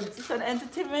 it's an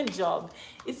entertainment job.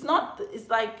 It's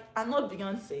like, I'm not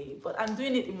Beyonce, but I'm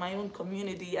doing it in my own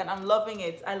community and I'm loving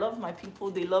it. I love my people.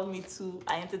 They love me too.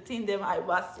 I entertain them. I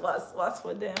was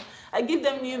for them. I give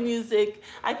them new music.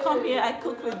 I come here, I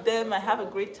cook with them. I have a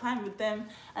great time with them.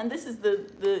 And this is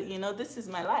this is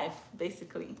my life,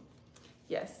 basically.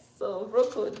 Yes. So, bro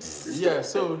code. Yeah,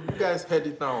 so you guys heard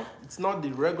it now. It's not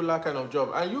the regular kind of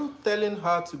job. And you telling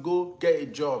her to go get a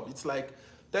job. It's like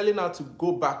telling her to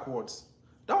go backwards.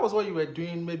 That was what you were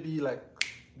doing maybe like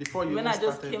before you when I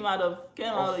just came out of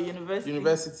university.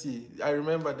 University. I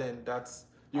remember then that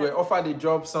you were offered a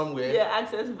job somewhere. Yeah,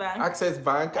 Access Bank. Access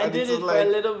Bank. I did it for a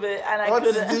little bit and I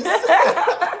couldn't. What is this?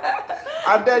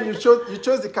 And then you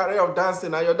chose the career of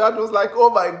dancing and your dad was like,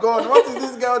 oh my God, what is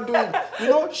this girl doing?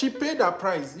 She paid her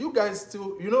price. You guys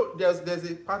still, there's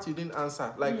a part you didn't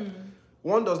answer. Like,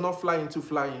 one does not fly into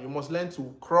flying. You must learn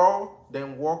to crawl,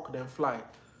 then walk, then fly.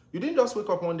 You didn't just wake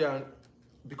up one day and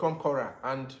become Korra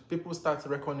and people start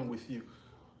reckoning with you.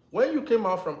 When you came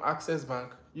out from Access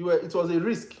Bank, it was a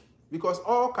risk because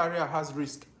all career has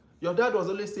risk. Your dad was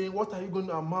always saying, what are you going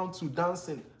to amount to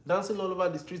dancing? Dancing all over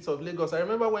the streets of Lagos. I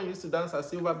remember when you used to dance at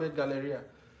Silverbed Galleria.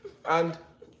 And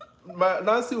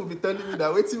Nancy would be telling me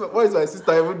that, what is my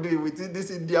sister even doing with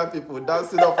these Indian people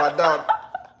dancing up and down?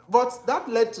 But that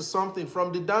led to something.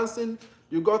 From the dancing,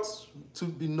 you got to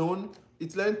be known.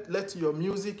 It led to your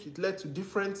music. It led to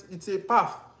different. It's a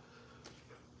path.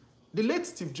 The late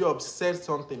Steve Jobs said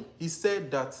something. He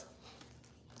said that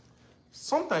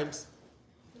sometimes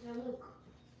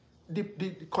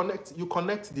you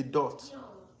connect the dots.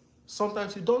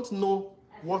 Sometimes you don't know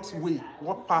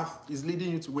what path is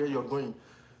leading you to where you're going.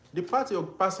 The path you're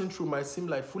passing through might seem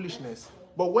like foolishness,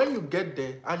 but when you get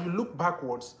there and you look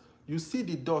backwards, you see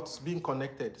the dots being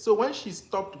connected. So when she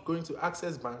stopped going to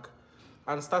Access Bank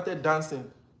and started dancing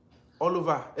all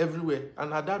over, everywhere,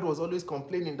 and her dad was always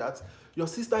complaining that your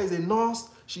sister is a nurse,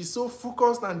 she's so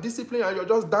focused and disciplined, and you're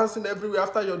just dancing everywhere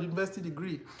after your university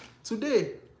degree.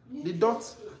 Today, the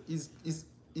dot is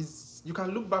you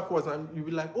can look backwards and you'll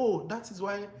be like, oh, that is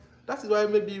why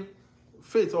maybe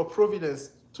fate or providence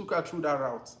took her through that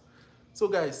route. So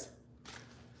guys,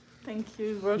 thank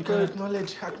you. You can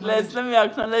acknowledge. Let me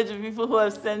acknowledge the people who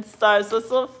have sent stars.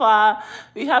 So far,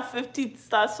 we have 50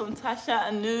 stars from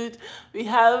Tasha Anud. We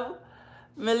have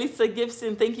Melissa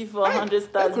Gibson, thank you for 100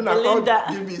 stars. Belinda,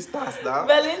 give me stars now.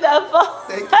 Belinda Paul.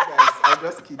 Thank you guys. I'm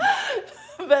just kidding.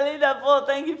 Belinda Paul,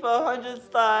 thank you for 100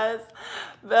 stars.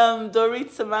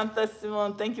 Dorit Samantha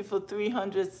Simon, thank you for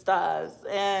 300 stars.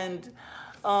 And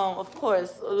of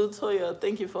course, Olutoyo,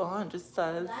 thank you for 100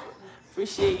 stars.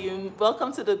 Appreciate you.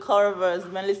 Welcome to the Corvers,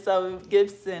 Melissa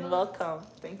Gibson. Welcome.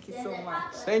 Thank you so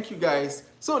much. Thank you guys.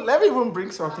 So let me even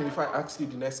bring something if I ask you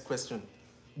the next question.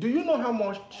 Do you know how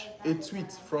much a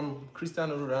tweet from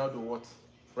Cristiano Ronaldo worth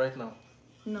right now?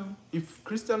 No. If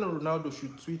Cristiano Ronaldo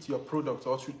should tweet your product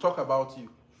or should talk about you,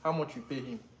 how much you pay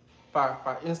him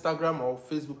per Instagram or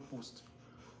Facebook post?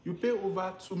 You pay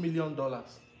over $2 million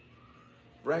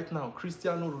right now,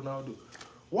 Cristiano Ronaldo.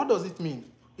 What does it mean?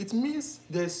 It means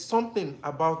there's something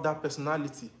about that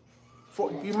personality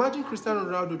Imagine Cristiano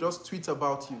Ronaldo just tweets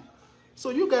about you. So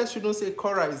you guys shouldn't say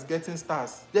Korra is getting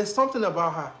stars. There's something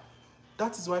about her.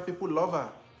 That is why people love her.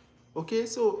 Okay,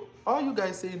 so all you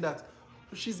guys saying that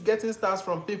she's getting stars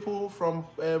from people, from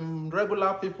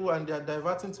regular people, and they're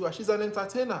diverting to her. She's an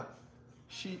entertainer.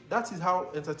 That is how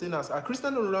entertainers are.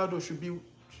 Cristiano Ronaldo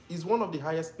is one of the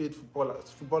highest paid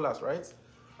footballers, right?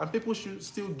 And people should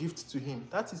still gift to him.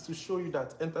 That is to show you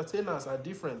that entertainers are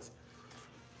different.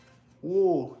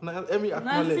 Whoa, now let me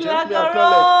acknowledge.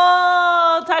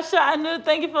 Tasha Anu,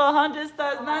 thank you for 100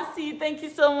 stars. Nancy, thank you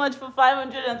so much for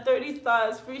 530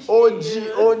 stars. Appreciate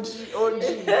you. OG.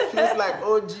 Feels like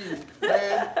OG.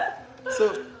 Man.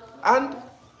 So, and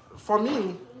for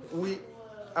me,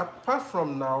 apart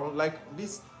from now, like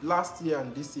this last year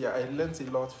and this year, I learned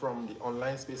a lot from the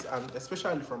online space, and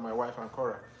especially from my wife and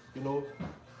Korra. You know,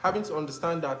 having to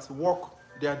understand that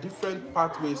there are different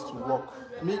pathways to work.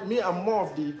 Me, I'm more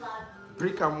of the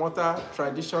brick and mortar,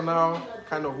 traditional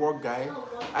kind of work guy.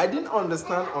 I didn't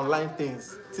understand online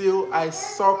things till I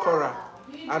saw Korra,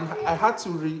 and I had to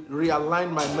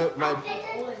realign my.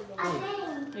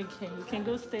 Okay, you can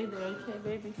go stay there, okay,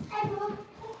 baby.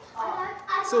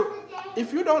 So,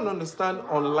 if you don't understand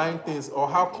online things or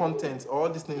how content or all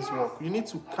these things work, you need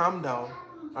to calm down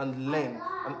and learn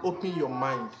and open your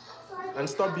mind and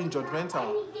stop being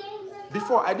judgmental.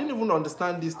 Before, I didn't even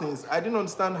understand these things. I didn't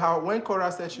understand how, when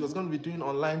Korra said she was going to be doing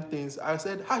online things, I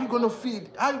said, how are you going to feed?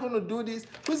 How are you going to do this?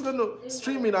 Who's going to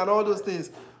stream it and all those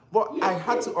things? But I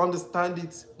had to understand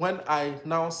it when I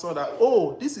now saw that,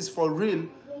 oh, this is for real.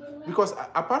 Because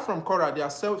apart from Korra, there are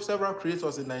several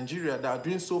creators in Nigeria that are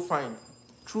doing so fine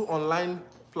through online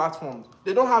platforms.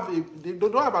 They don't have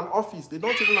an office. They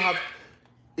don't even have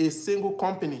a single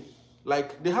company.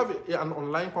 Like, they have an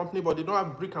online company, but they don't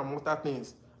have brick and mortar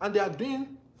things. And they are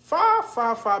doing far,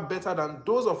 far, far better than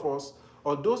those of us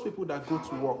or those people that go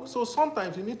to work. So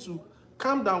sometimes you need to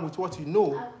calm down with what you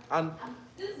know and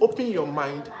open your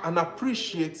mind and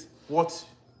appreciate what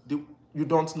you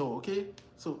don't know, okay?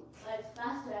 So,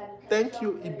 thank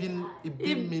you,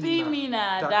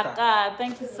 Ibimina Daka.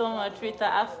 Thank you so much, Rita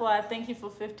Afua. Thank you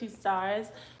for 50 stars.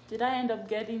 Did I end up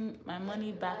getting my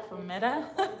money back from Meta?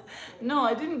 No,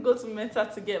 I didn't go to Meta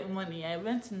to get money. I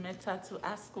went to Meta to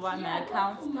ask why my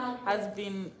account has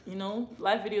been,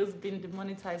 live videos been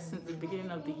demonetized since the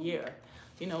beginning of the year,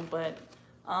 but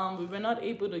we were not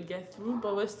able to get through,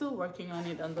 but we're still working on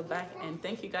it on the back end.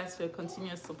 Thank you guys for your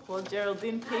continuous support.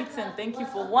 Geraldine Payton, thank you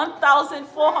for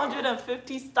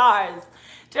 1,450 stars.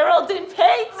 Geraldine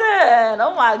Payton,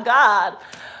 oh my God.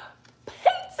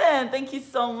 Payton, thank you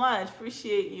so much.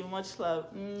 Appreciate you. Much love.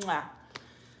 Mwah.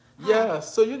 Yeah,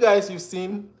 so you guys, you've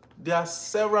seen there are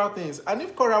several things. And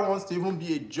if Korra wants to even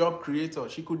be a job creator,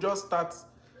 she could just start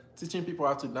teaching people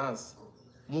how to dance.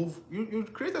 You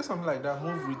created something like that,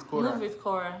 Move with Korra. Move with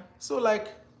Korra. So like,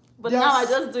 but now I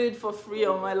just do it for free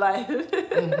on my life.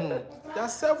 There are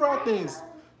several things.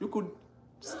 You could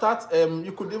start,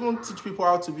 you could even teach people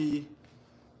how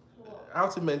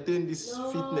to maintain this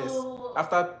fitness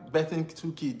after birthing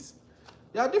 2 kids.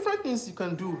 There are different things you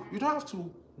can do. You don't have to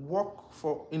work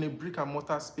in a brick and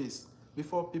mortar space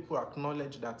before people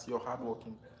acknowledge that you're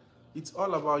hardworking. It's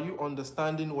all about you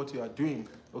understanding what you are doing,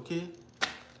 okay?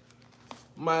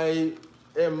 Someone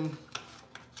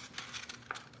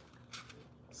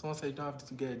said you don't have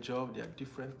to get a job. There are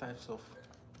different types of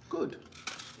good,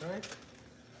 right?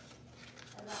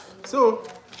 So,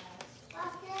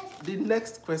 the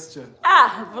next question.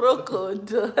 Bro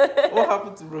code. What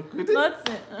happened to bro code?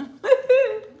 Nothing.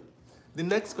 The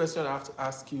next question I have to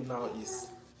ask you now is,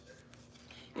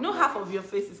 half of your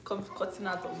face is cutting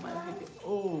out of my video.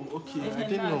 Oh, okay. I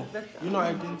didn't know.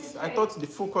 I thought the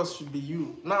focus should be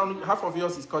you. Now half of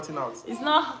yours is cutting out. It's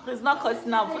not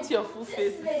cutting out. Put your full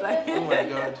face. It's like oh my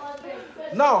God.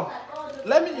 Now,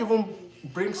 let me even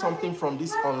bring something from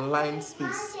this online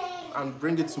space and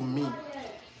bring it to me.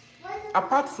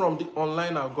 Apart from the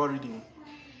online algorithm,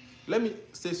 let me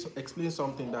explain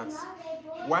something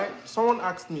why someone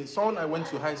asked me, someone I went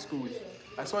to high school with,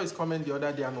 I saw his comment the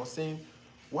other day and was saying,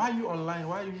 why are you online?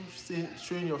 Why are you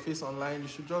showing your face online?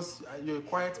 You're a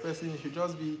quiet person, you should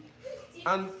just be.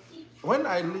 And when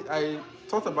I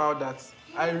thought about that,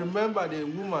 I remember the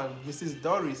woman, Mrs.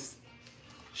 Doris,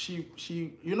 she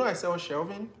I sell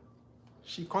shelving.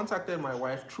 She contacted my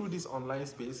wife through this online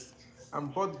space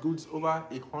and bought goods over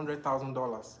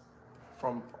 $100,000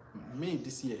 from May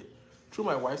this year through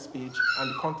my wife's page, and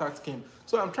the contact came.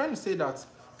 So I'm trying to say that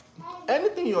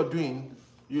anything you're doing,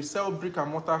 you sell brick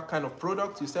and mortar kind of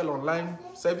products, you sell online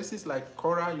services like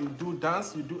Korra, you do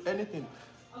dance, you do anything.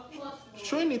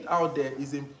 Showing it out there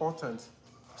is important.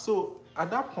 So at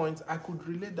that point, I could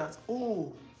relate that,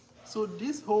 So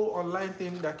this whole online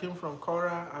thing that came from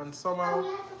Korra and somehow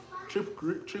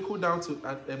trickled down to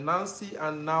Nancy,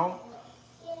 and now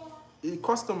a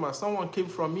customer, someone came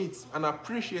from it and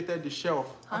appreciated the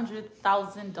shelf.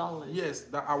 $100,000. Yes,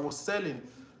 that I was selling.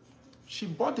 She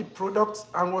bought the product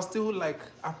and was still like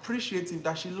appreciative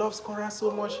that she loves Korra so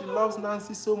much, she loves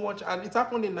Nancy so much, and it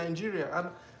happened in Nigeria. And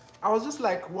I was just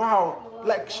like, wow,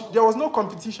 like there was no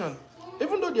competition.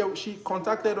 Even though she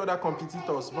contacted other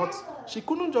competitors, but she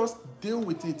couldn't just deal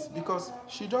with it because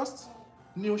she just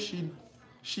knew she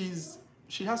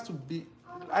has to be.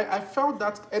 I felt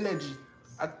that energy,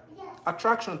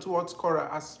 attraction towards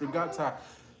Korra as regards her.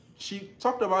 She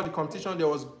talked about the competition. There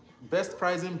was best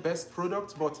pricing, best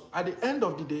product, but at the end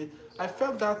of the day, I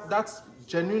felt that that's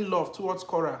genuine love towards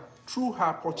Korra through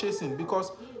her purchasing,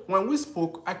 because when we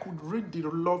spoke, I could read the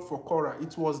love for Korra.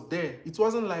 It was there. It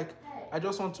wasn't like, I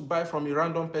just want to buy from a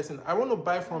random person. I want to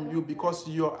buy from you because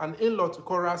you're an in-law to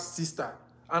Korra's sister.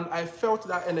 And I felt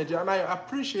that energy, and I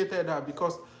appreciated that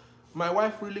because my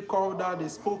wife really called her, they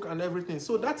spoke and everything.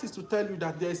 So that is to tell you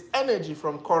that there is energy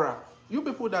from Korra. You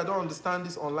people that don't understand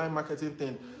this online marketing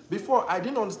thing, before I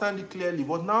didn't understand it clearly,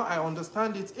 but now I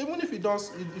understand it. Even if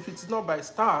if it's not by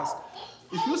stars,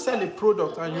 if you sell a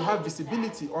product and you have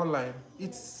visibility online,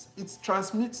 it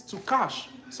transmits to cash.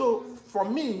 So for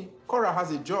me, Korra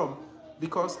has a job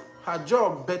because her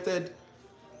job bettered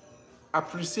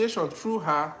appreciation through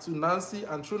her to Nancy,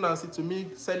 and through Nancy to me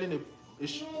selling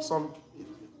some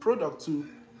product to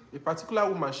a particular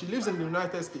woman. She lives in the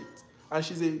United States and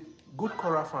she's a good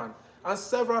Korra fan, and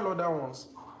several other ones.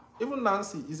 Even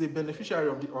Nancy is a beneficiary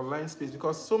of the online space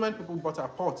because so many people bought her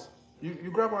pot. You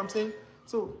grab what I'm saying?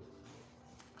 So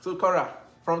Korra,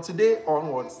 from today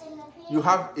onwards, you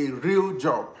have a real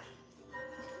job.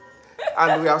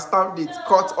 And we have stamped it,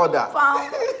 court order.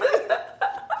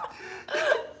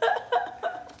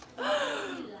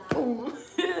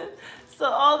 So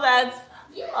all that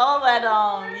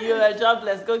you're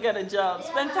jobless, go get a job.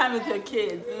 Spend time with your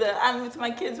kids. I'm with my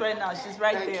kids right now. She's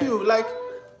right there. Thank you. Like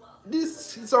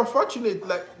this, it's unfortunate.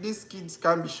 Like these kids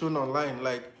can't be shown online.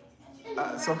 Like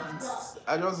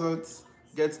I just don't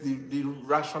get the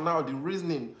rationale, the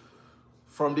reasoning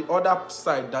from the other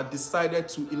side that decided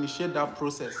to initiate that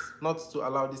process, not to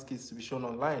allow these kids to be shown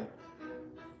online.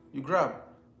 You grab.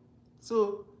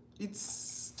 So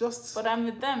it's just. But I'm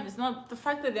with them. It's not the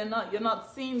fact that you're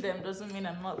not seeing them doesn't mean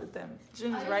I'm not with them.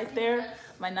 June's right there.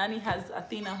 My nanny has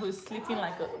Athena, who's sleeping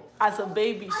as a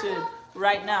baby should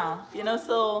right now.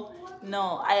 So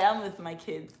no, I am with my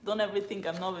kids. Don't ever think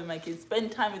I'm not with my kids.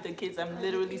 Spend time with the kids. I'm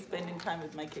literally spending time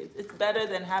with my kids. It's better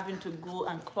than having to go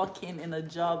and clock in a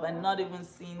job and not even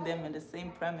seeing them in the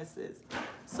same premises.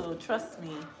 So trust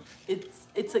me,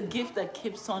 it's a gift that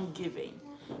keeps on giving.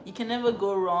 You can never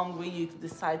go wrong when you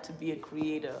decide to be a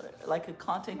creator, like a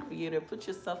content creator. Put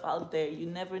yourself out there. You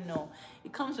never know.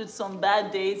 It comes with some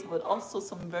bad days, but also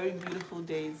some very beautiful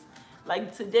days.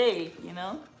 Like today,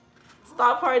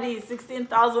 Star party,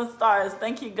 16,000 stars.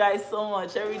 Thank you guys so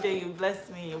much. Every day you bless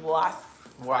me. Was.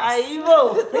 The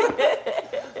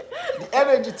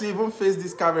energy to even face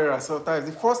this camera sometimes.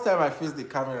 The first time I faced the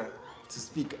camera to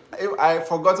speak, I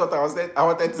forgot what I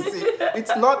wanted to say.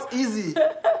 It's not easy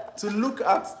to look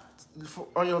at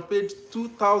on your page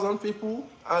 2,000 people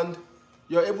and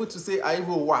you're able to say I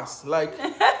even was. Like,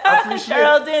 appreciate.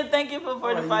 Geraldine, thank you for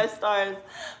 45 stars.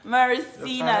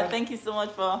 Maricina, thank you so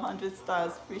much for 100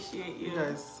 stars. Appreciate you. You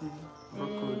guys see bro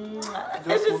code.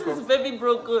 This is baby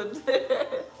bro code.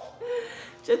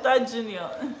 Cheta Junior.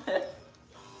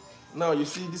 Now you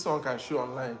see this one can show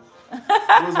online.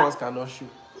 Those ones cannot show.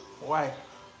 Why?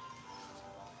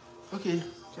 Okay.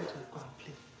 Go and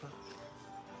play.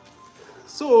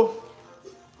 So,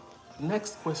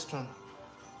 next question.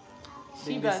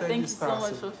 Shiba, thank you so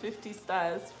much for 50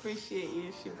 stars. Appreciate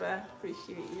you, Shiba.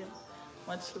 Appreciate you.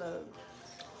 Much love.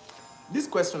 This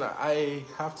question, I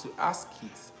have to ask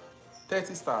it.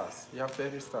 30 stars. You have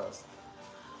 30 stars.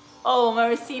 Oh,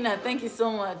 Maricina, thank you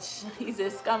so much. He's a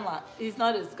scammer. He's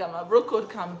not a scammer. Bro code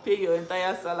can pay your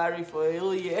entire salary for a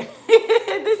whole year.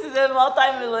 This is a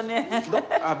multi-millionaire.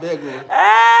 I beg you.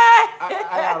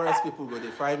 IRS people go, they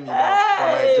find me now.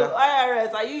 Hey,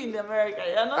 IRS, are you in America?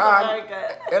 You're not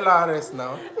America. LRS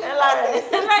now.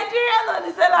 LRS. Nigeria, not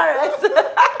this LRS.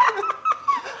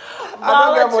 I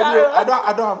don't get money.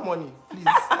 I don't have money. Please, I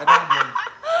don't have money.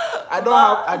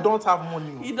 I don't have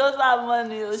money. He doesn't have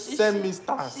money. Send me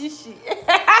stars.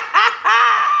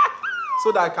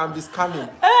 So that I can be scamming.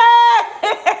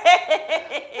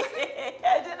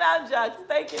 I didn't have jacks.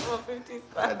 Thank you for 50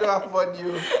 stars. I don't have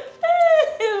money.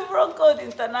 Bro code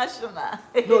international.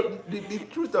 No, the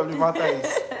truth of the matter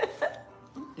is,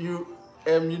 you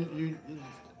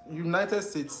United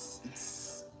States,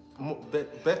 it's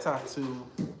better to,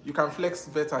 you can flex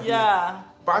better here. Yeah.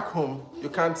 Back home, you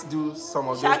can't do some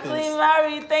of those Jacqueline things.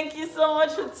 Mary, thank you so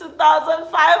much for 2,500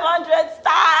 stars.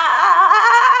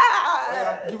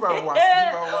 Yeah, give her was.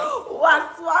 Give her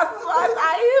was. Was.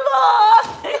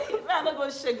 I'm not going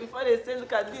to shake before they say,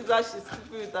 look at this, how she's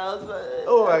sleeping with her husband.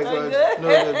 Oh my God.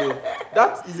 No.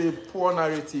 That is a poor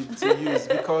narrative to use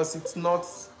because it's not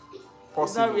possible.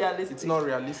 It's not realistic. It's not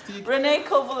realistic. Renee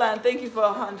Kovalan, thank you for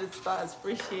 100 stars.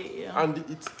 Appreciate you. And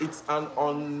it's an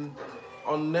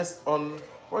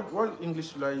what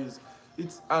English should I use?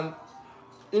 It's an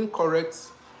incorrect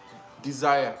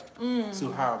desire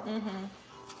to have.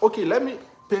 Okay, let me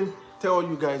tell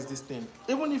you guys this thing.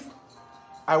 Even if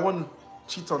I want to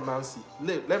cheat on Nancy,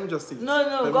 let me just say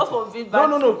No, God forbid.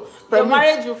 No. Your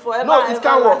marriage will forever. No, it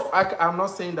can't work. I'm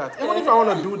not saying that. Even if I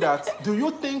want to do that, do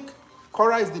you think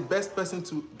Korra is the best person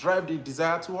to drive the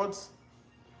desire towards?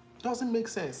 Doesn't make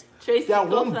sense. Tracy There are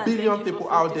 1 Copeland, billion people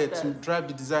out there stars. to drive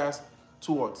the desires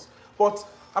towards. But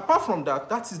apart from that,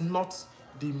 that is not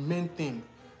the main thing.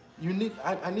 You need,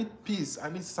 I need peace. I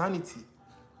need sanity.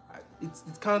 It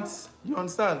can't, you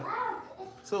understand?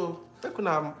 So, take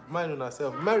on mind on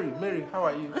ourselves. Mary, how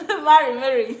are you?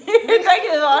 Mary. Thank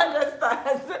you for 100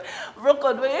 stars.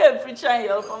 Brooklyn, were you a preacher in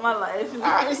your former life?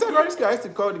 In secondary school, I used to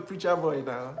call the preacher boy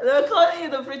now. They were calling you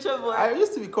the preacher boy. I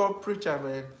used to be called preacher,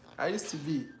 man. I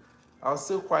was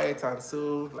so quiet and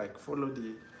so like follow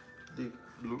the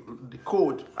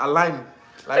code, align,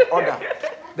 like order.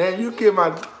 Then you came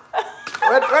and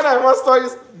when I first saw you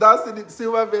dancing in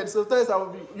silver bed, sometimes I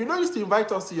would be, you used to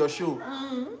invite us to your show.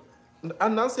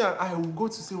 And Nancy and I will go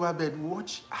to silver bed,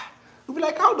 watch. You'll be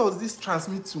like, how does this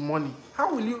transmit to money?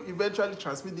 How will you eventually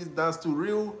transmit this dance to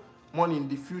real money in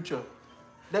the future?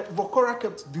 But Korra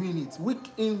kept doing it,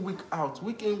 week in, week out,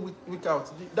 week in, week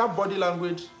out. That body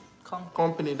language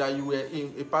company that you were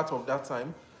in, a part of that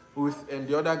time, with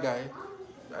the other guy,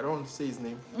 I don't want to say his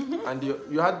name, and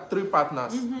you had 3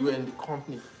 partners, you were in the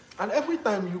company. And every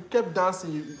time you kept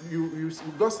dancing, you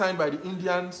got signed by the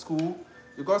Indian school,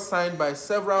 you got signed by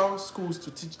several schools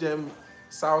to teach them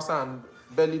salsa and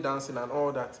belly dancing and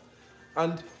all that.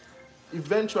 And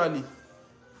eventually,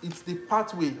 it's the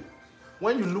pathway.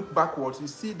 When you look backwards, you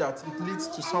see that it leads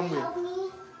to somewhere.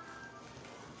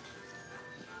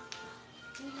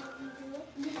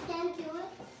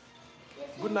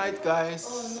 Good night,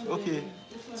 guys. Okay.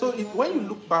 So when you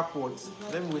look backwards,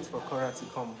 let me wait for Korra to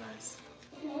come, guys.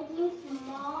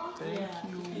 Thank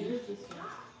you.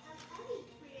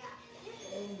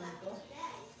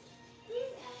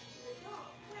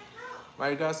 My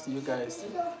regards to you guys.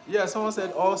 Yeah, someone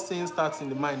said all sin starts in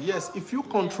the mind. Yes, if you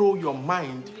control your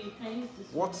mind,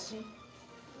 what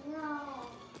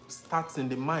starts in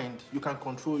the mind, you can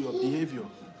control your behavior.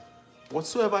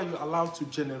 Whatsoever you allow to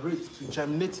generate, to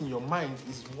germinate in your mind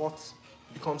is what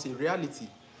becomes a reality.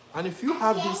 And if you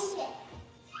have this,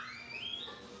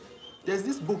 there's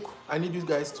this book I need you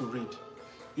guys to read.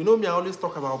 You know me, I always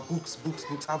talk about books.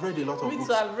 I've read a lot of books. Me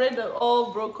too, I've read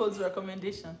all Broco's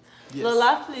recommendations. Yes.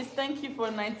 Lola, please, thank you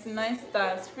for 99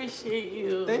 stars. Appreciate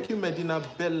you. Thank you, Medina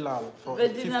Bellal, for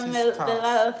 50 stars.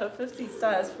 Bellal for 50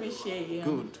 stars. Appreciate you.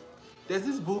 Good. There's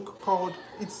this book called,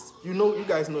 you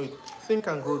guys know it, Think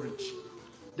and Grow Rich.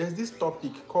 There's this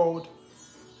topic called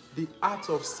The Art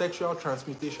of Sexual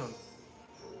Transmutation.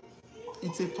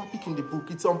 It's a topic in the book.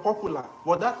 It's unpopular,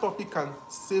 but that topic can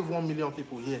save 1 million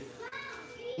people here.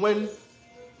 When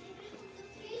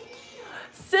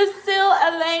Cecile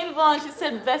Elaine Vaughn, she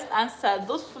said best answer.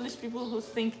 Those foolish people who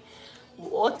think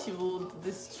what you will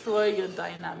destroy your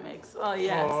dynamics. Oh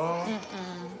yes.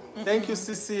 Thank you,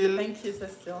 Cecile. Thank you,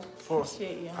 Cecile.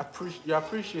 Appreciate you. You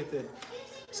appreciated.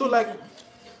 So like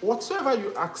whatsoever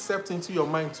you accept into your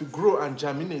mind to grow and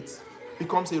germinate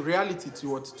becomes a reality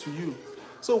to you.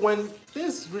 So when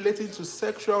things related to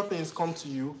sexual things come to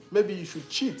you, maybe you should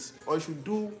cheat or you should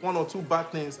do 1 or 2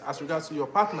 bad things as regards to your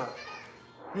partner.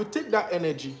 You take that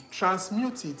energy,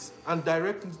 transmute it, and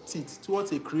direct it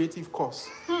towards a creative cause.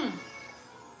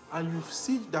 And you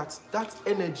see that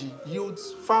energy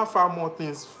yields far, far more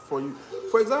things for you.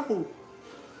 For example,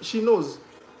 she knows.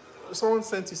 Someone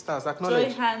sent you stars, acknowledge.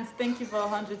 Joy Hands, thank you for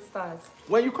 100 stars.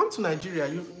 When you come to Nigeria,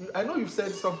 I know you've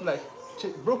said something like,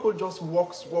 Broco just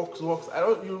walks.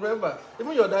 You remember?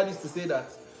 Even your dad used to say that.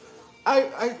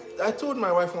 I told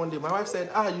my wife one day, my wife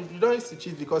said, you don't used to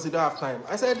cheat because you don't have time.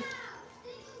 I said,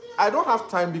 I don't have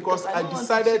time because I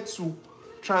decided to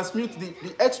transmute the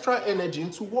extra energy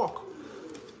into work.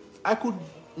 I could,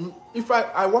 if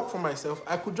I work for myself,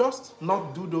 I could just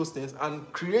not do those things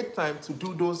and create time to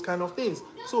do those kind of things.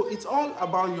 So it's all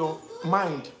about your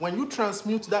mind. When you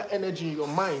transmute that energy in your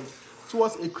mind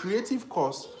towards a creative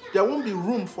cause, there won't be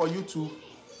room for you to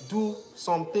do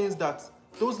some things that,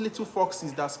 those little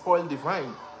foxes that spoil the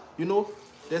vine. You know,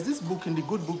 there's this book in the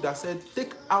good book that said,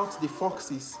 take out the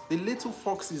foxes, the little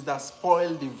foxes that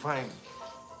spoil the vine.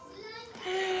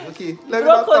 Okay, let me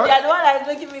not Broko, talk. they are the one that is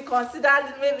making me consider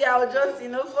that maybe I will just,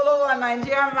 follow one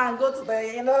Nigerian man, go to the,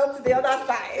 to the other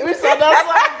side. Which other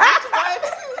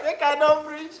side? Make I don't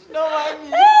preach. No, I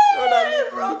mean.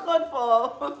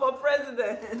 Broko for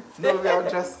president. No, I'm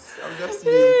just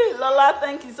you. Lola,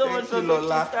 thank you so much for you,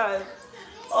 Lola. 50 stars.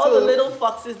 All the little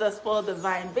foxes that spoil the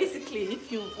vine. Basically,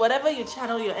 if you, whatever you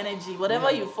channel your energy,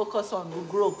 whatever you focus on will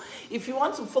grow. If you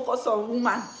want to focus on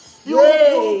woman, you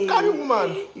carry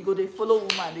woman. You go, they follow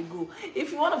woman, they go.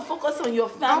 If you want to focus on your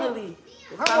family,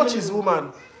 how much is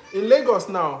woman? In Lagos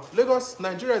now,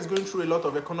 Nigeria is going through a lot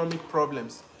of economic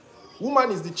problems.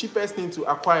 Woman is the cheapest thing to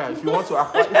acquire. If you want to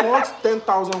acquire, if you want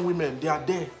 10,000 women, they are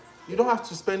there. You don't have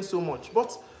to spend so much.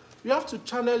 But you have to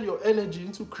channel your energy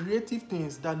into creative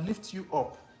things that lift you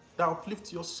up, that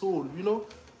uplift your soul. You know,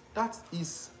 that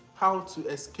is how to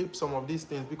escape some of these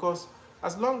things. Because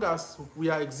as long as we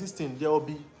are existing, there will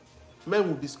be, men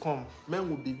will be scum. There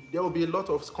will be a lot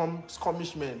of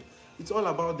scummish men. It's all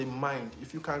about the mind.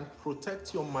 If you can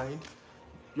protect your mind,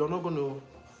 you're not going to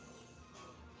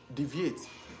deviate.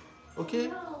 Okay?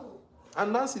 No.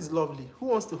 And Nancy is lovely. Who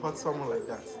wants to hurt someone like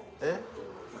that? Eh?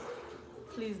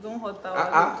 please don't hurt that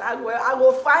one. I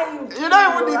will find you. You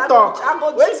don't even need talk.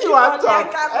 Wait till you want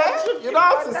talk. You don't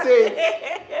have to say it.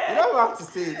 You don't have to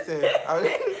say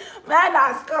it. Man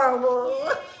has come.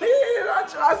 You don't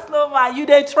trust no man. You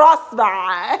don't trust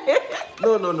man.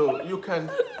 No. You can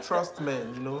trust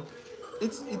men, you know.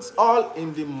 It's all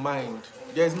in the mind.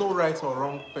 There is no right or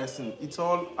wrong person. It's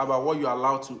all about what you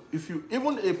allow to. If you,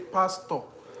 even a pastor,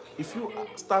 if you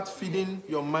start feeding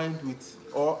your mind with,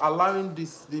 or allowing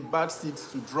the bad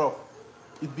seeds to drop,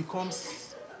 it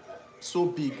becomes so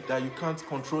big that you can't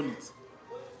control it.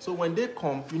 So when they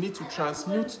come, you need to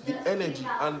transmute the energy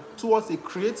and towards a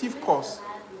creative cause.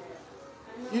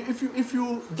 If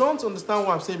you don't understand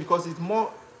what I'm saying, because it's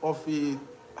more of a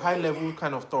high level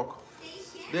kind of talk,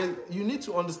 then you need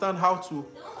to understand how to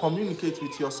communicate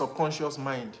with your subconscious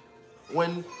mind.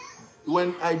 When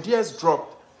ideas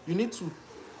drop, you need to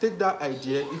take that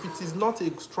idea. If it is not a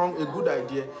good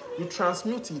idea, you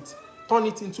transmute it, turn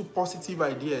it into positive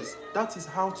ideas. That is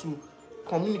how to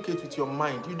communicate with your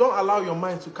mind. You don't allow your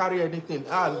mind to carry anything.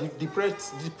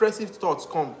 Depressive thoughts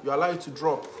come, you allow it to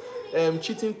drop.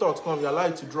 Cheating thoughts come, you allow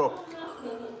it to drop.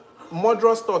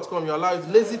 Murderous thoughts come, you allow it.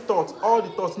 Lazy thoughts, all the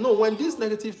thoughts. No, when these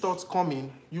negative thoughts come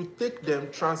in, you take them,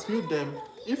 transmute them.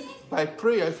 If by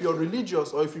prayer, if you're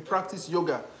religious, or if you practice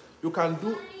yoga, you can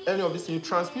do any of these things. You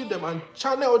transmute them and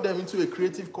channel them into a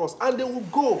creative cause, and they will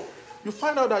go. You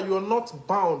find out that you are not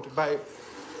bound by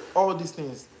all these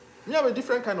things. Me, I'm a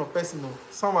different kind of person,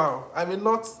 somehow. I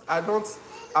don't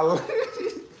allow.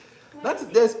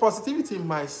 There's positivity in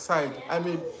my side. I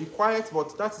may be quiet,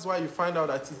 but that is why you find out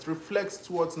that it reflects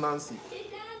towards Nancy.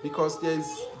 Because there's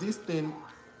this thing,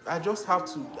 I just have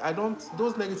to,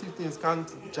 those negative things can't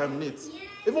germinate.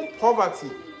 Even poverty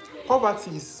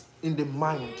is in the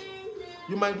mind.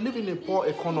 You might live in a poor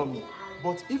economy,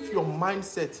 but if your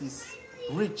mindset is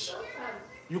rich,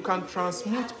 you can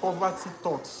transmute poverty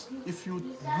thoughts. If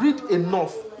you read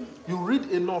enough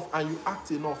and you act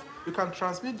enough, you can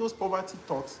transmit those poverty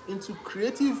thoughts into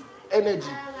creative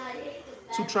energy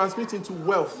to transmit into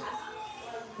wealth.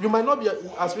 You might not be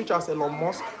as rich as Elon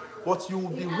Musk, but you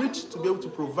will be rich to be able to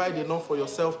provide enough for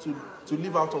yourself to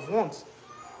live out of want.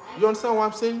 You understand what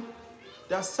I'm saying?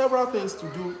 There are several things to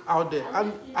do out there,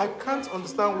 and I can't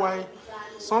understand why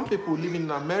some people living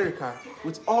in America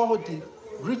with all the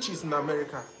riches in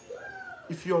America,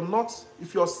 if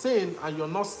you're sane and you're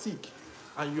not sick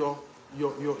and you're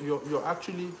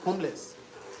actually homeless,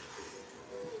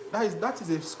 that is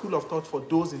a school of thought for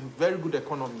those in very good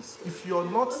economies. If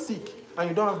you're not sick and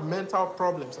you don't have mental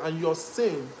problems and you're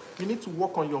sane, you need to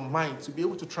work on your mind to be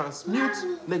able to transmute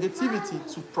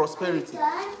negativity to prosperity.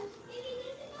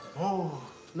 Oh,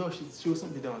 no, she will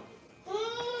soon be done.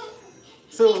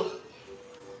 So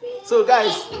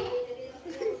guys,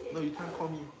 no, you can't call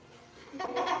me.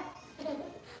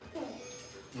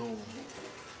 No.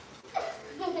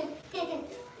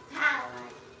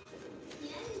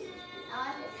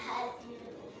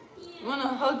 You want to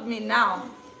hug me now?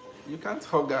 You can't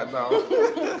hug her now.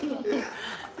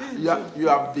 You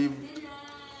have been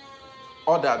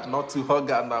ordered not to hug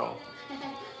her now.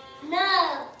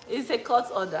 No. It's a court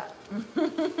order.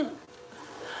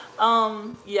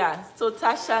 Yeah, so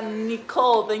Tasha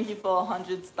Nicole, thank you for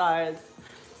 100 stars.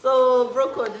 So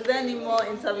Broko, is there any more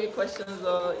interview questions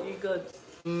or you good?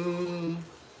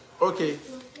 Okay.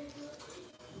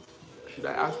 Should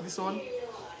I ask this one?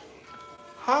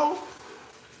 How?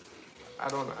 I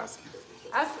don't want to ask it.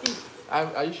 Ask it.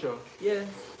 Are you sure? Yes.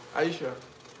 Are you sure?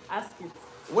 Ask it.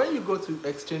 When you go to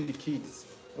exchange the kids,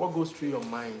 what goes through your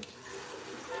mind?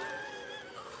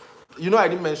 You know I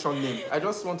didn't mention name. I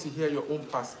just want to hear your own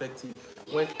perspective.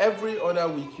 When every other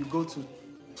week you go to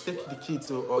take the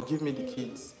kids or give me the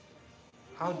kids,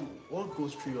 what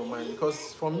goes through your mind?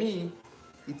 Because for me,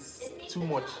 it's too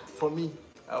much. For me,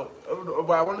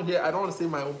 but I want to hear. I don't want to say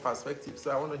my own perspective,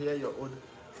 so I want to hear your own.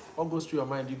 What goes through your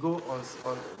mind? You go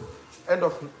on end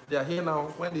of they are here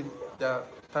now. When their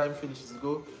time finishes, you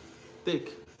go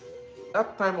take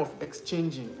that time of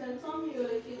exchanging.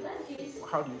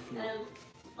 How do you feel?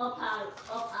 Up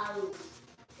arrow.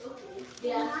 Okay.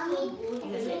 They are so good.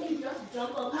 And then you just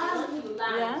jump up and you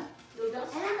land. Yeah. You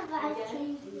just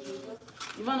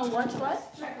You want to watch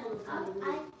what?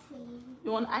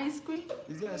 You want ice cream?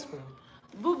 Is it ice cream?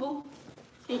 Boo boo.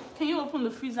 Can you open the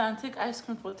freezer and take ice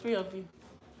cream for 3 of you?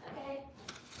 Okay.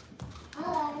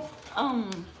 Hi.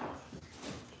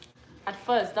 At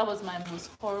first, that was my most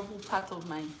horrible part of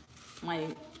my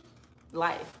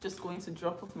life. Just going to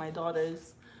drop off my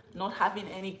daughters, not having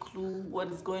any clue what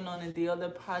is going on in the other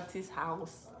party's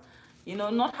house. You know,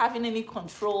 not having any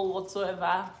control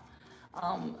whatsoever.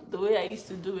 The way I used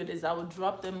to do it is I would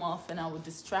drop them off and I would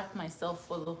distract myself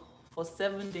for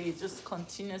 7 days, just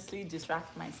continuously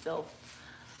distract myself.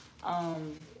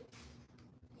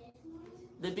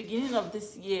 The beginning of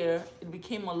this year, it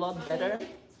became a lot better.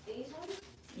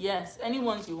 Yes, any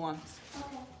ones you want.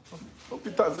 Hope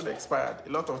it hasn't expired. A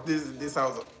lot of this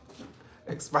house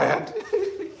expired.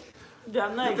 They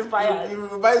are not expired.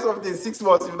 You buy something 6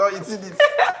 months, you've not eaten it.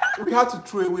 We had to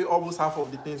throw away almost half of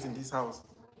the things in this house.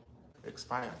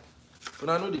 Expired. When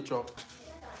I know the chop,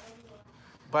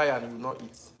 buy and you will not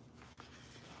eat.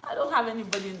 I don't have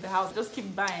anybody in the house. Just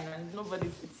keep buying and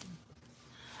nobody's eating.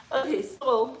 Okay,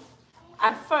 so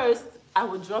at first I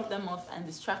would drop them off and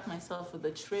distract myself with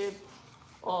a trip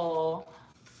or,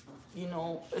 you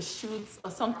know, a shoot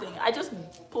or something. I just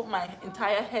put my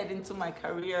entire head into my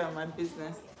career and my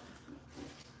business.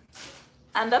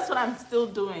 And that's what I'm still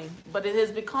doing, but it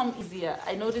has become easier.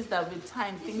 I noticed that with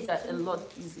time, things are a lot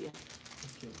easier.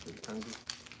 Okay, thank you.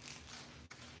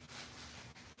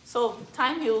 So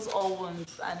time heals all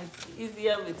wounds, and it's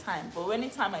easier with time. But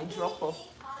anytime I drop off,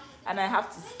 and I have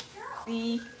to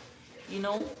see, you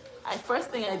know, first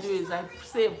thing I do is I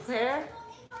say a prayer,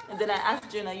 and then I ask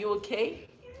Jane, "Are you okay?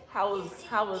 How was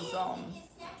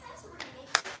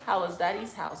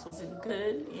Daddy's house? Was it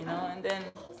good? You know?" And then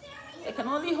I can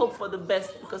only hope for the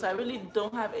best because I really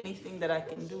don't have anything that I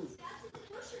can do.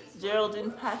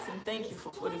 Geraldine Patton, thank you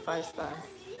for 45 stars.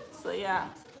 So yeah,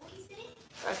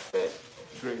 that's it.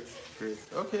 Great.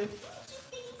 Okay.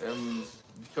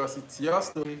 Because it's your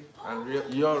story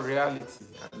and your reality,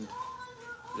 and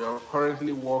you're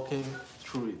currently walking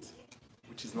through it,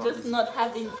 which is not just easy. not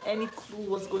having any clue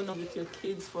what's going on with your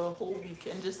kids for a whole week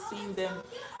and just seeing them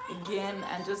again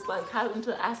and just like having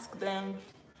to ask them,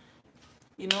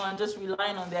 you know, and just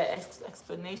relying on their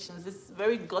explanations. It's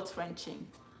very gut-wrenching,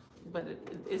 but it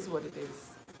is what it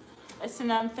is.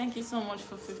 Esinam, thank you so much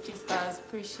for 50 stars.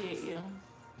 Appreciate you.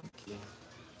 Okay.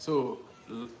 So,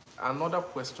 another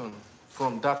question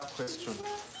from that question.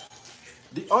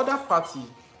 The other party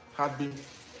had been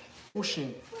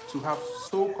pushing to have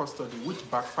sole custody, which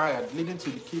backfired, leading to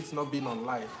the kids not being on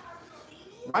live.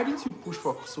 Why didn't you push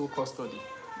for sole custody?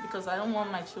 Because I don't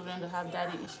want my children to have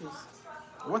daddy issues.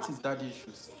 What is daddy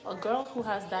issues? A girl who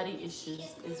has daddy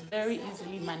issues is very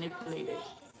easily manipulated.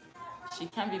 She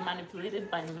can be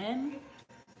manipulated by men.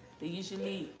 They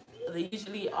usually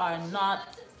are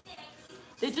not.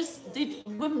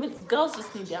 Girls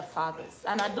just need their fathers,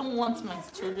 and I don't want my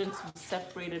children to be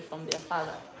separated from their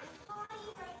father.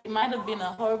 He might have been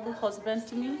a horrible husband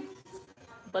to me,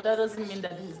 but that doesn't mean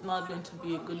that he's not going to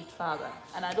be a good father.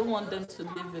 And I don't want them to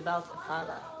live without a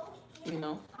father, you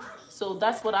know? So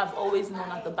that's what I've always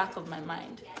known at the back of my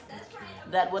mind.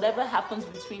 That whatever happens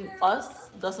between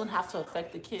us doesn't have to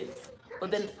affect the kids.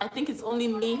 But then I think it's only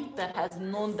me that has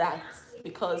known that,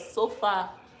 because so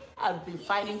far I've been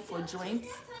fighting for joint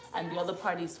and the other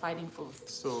party is fighting for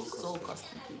sole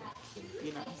custody,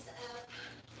 you know?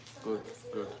 Good.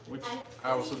 Which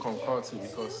I also concur to,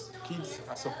 because kids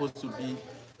are supposed to be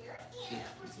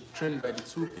trained by the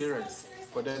two parents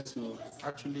for them to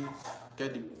actually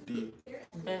get the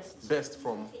best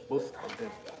from both of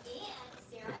them.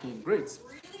 Okay, great.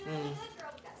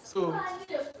 So,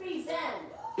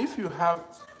 if you have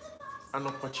an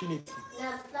opportunity,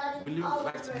 will you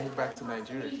like to move back to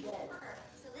Nigeria?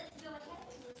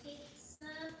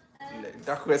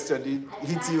 That question did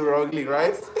hit you wrongly,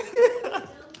 right?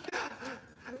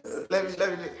 let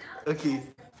me. Okay.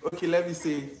 Let me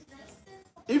say,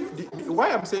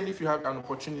 why I'm saying if you have an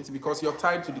opportunity, because you're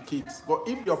tied to the kids. But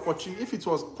if it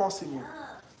was possible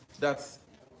that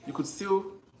you could still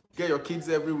get your kids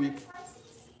every week,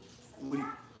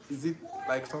 is it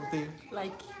like something?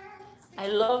 Like, I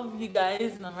love you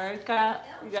guys in America.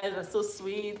 You guys are so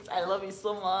sweet. I love you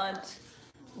so much.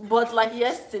 But like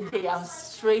yesterday, I'm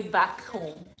straight back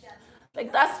home.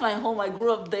 Like, that's my home. I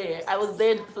grew up there. I was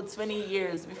there for 20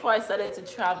 years before I started to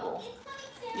travel.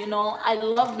 You know, I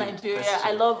love Nigeria.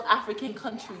 I love African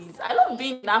countries. I love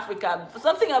being in Africa.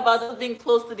 Something about just being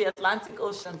close to the Atlantic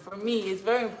Ocean for me is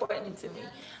very important to me.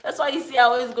 That's why you see I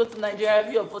always go to Nigeria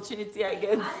every opportunity I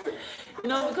get. You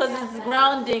know, because it's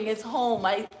grounding, it's home.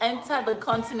 I enter the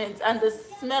continent and the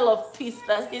smell of peace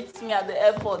that hits me at the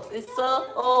airport is so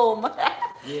home.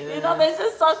 Yeah. You know, there's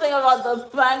just something about the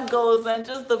bangles and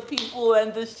just the people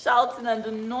and the shouting and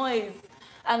the noise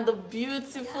and the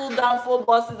beautiful downfall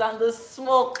buses and the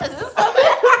smoke. It's just something.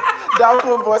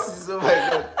 Downfall buses, oh my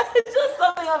God. It's just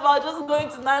something about just going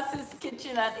to Nancy's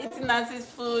kitchen and eating Nancy's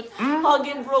food,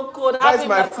 hugging bro code. That's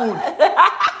my food.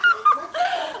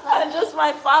 And just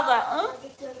my father.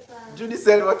 Judy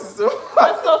said what is so.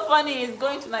 What's so funny is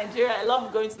going to Nigeria. I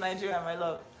love going to Nigeria, my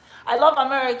love. I love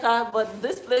America, but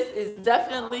this place is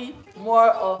definitely more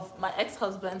of my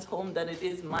ex-husband's home than it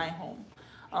is my home.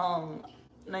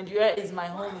 Nigeria is my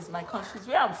home, is my country, it's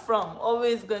where I'm from.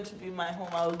 Always going to be my home.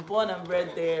 I was born and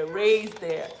bred there, raised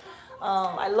there.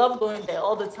 I love going there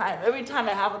all the time. Every time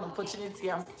I have an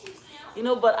opportunity,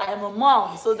 but I am a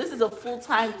mom, so this is a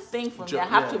full-time thing for me. I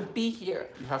have to be here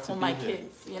for my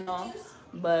kids,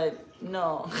 But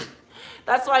no,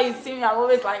 that's why you see me. I'm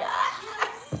always like,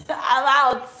 I'm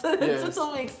out. Yes.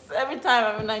 2 weeks every time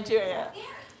I'm in Nigeria.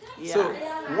 Yeah. So,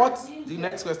 the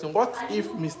next question? What if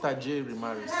Mr. J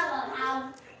remarries?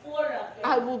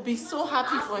 I will be so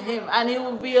happy for him, and he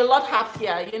will be a lot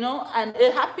happier, And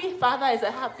a happy father is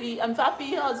a happy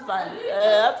husband.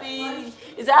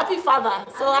 Is a happy father.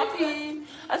 So happy,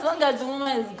 as long as the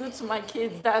woman is good to my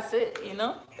kids, that's it,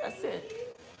 That's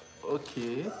it.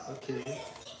 Okay.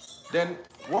 Then,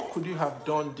 what could you have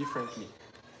done differently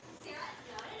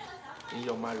in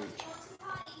your marriage?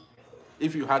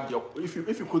 If you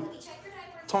could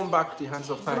turn back the hands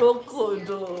of time.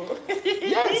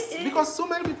 Yes, because so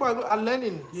many people are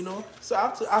learning, So I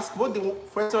have to ask both the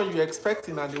question you're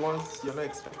expecting and the ones you're not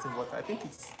expecting. But I think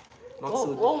it's not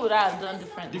so. What would I have done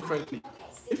differently?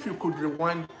 If you could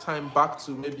rewind time back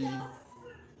to maybe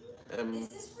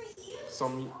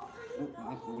some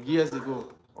years ago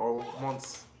or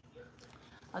months.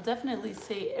 I'll definitely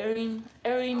say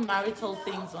airing marital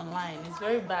things online is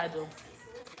very bad.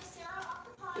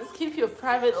 Just keep your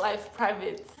private life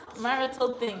private.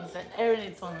 Marital things and airing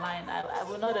it online, I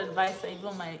will not advise that,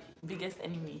 even my biggest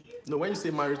enemy. No, when you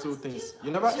say marital things,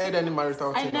 you never aired any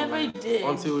marital thing. I never did.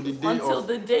 Until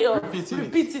the day of repeat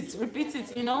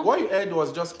it, What you aired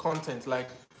was just content, like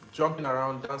jumping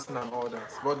around, dancing and all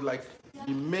that. But like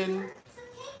the main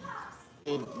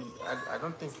thing, I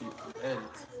don't think you aired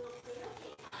it.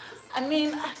 I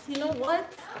mean, you know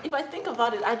what? If I think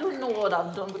about it, I don't know what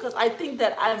I've done, because I think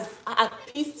that I'm at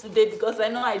peace today because I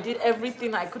know I did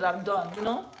everything I could have done,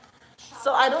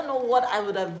 So I don't know what I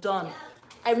would have done.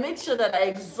 I made sure that I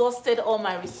exhausted all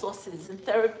my resources in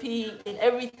therapy, in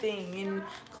everything, in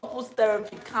couples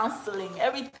therapy, counseling,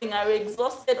 everything. I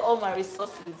exhausted all my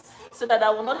resources so that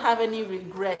I will not have any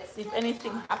regrets if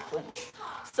anything happened.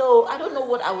 So I don't know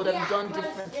what I would have done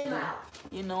differently,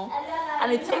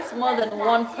 And it takes more than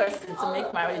one person to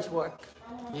make marriage work.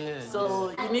 Yeah.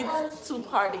 So you need two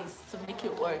parties to make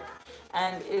it work.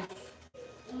 And if,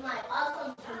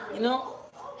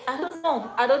 I don't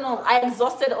know. I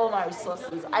exhausted all my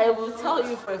resources. I will tell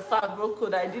you for a fact, bro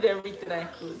code, I did everything I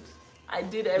could.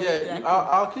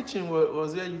 Our kitchen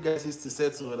was where you guys used to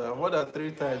settle more than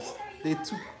 3 times.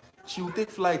 She would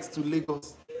take flights to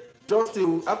Lagos. Just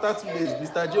after 2 days,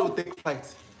 Mr. J will take flight.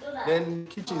 Then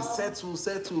kitchen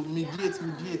settle,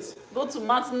 mediate. Go to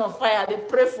Mountain of Fire, they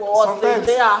pray for us. Sometimes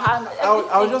they are hand.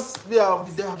 I'll just be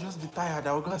there, I'll just be tired,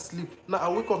 I'll go sleep. Now I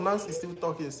wake up, Nancy still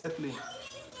talking, settling.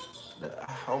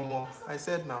 I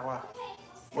said now,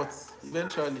 but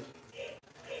eventually.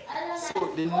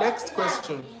 So the next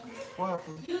question. What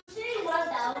happened?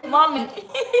 Mommy.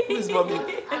 Who is mommy?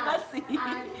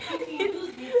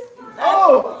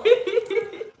 Oh!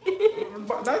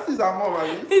 That is our mom,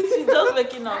 right? She's just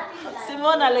waking up.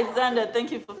 Simone Alexander,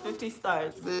 thank you for 50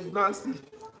 stars. Nancy.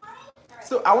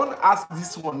 So I want to ask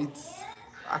this one. It's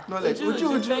acknowledge.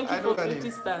 Uju, thank you for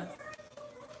 50 stars.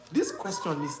 This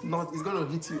question is going to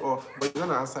hit you off, but you're going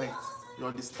to answer it.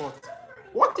 you're the spot.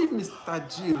 What if Mr.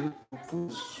 J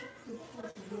proposed?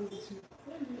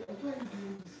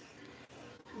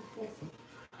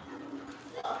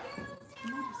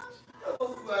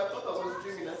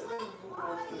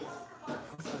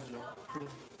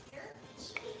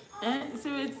 See,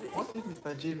 what if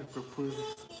Mr. J proposes?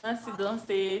 Nancy, don't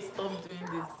say stop doing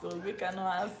this, so we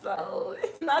cannot answer. Oh,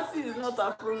 Nancy is not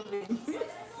approving.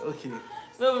 Okay.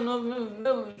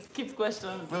 No, skip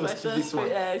questions. No, skip this one.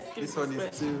 This one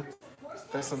is too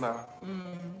personal.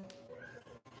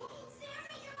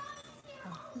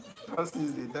 Nancy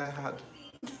is a die hard.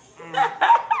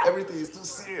 Everything is too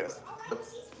serious.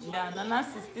 Yeah,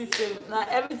 Nancy still save. Now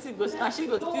everything goes. Now she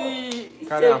goes still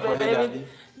Carry on save for everything.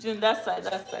 June, that side,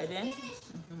 eh?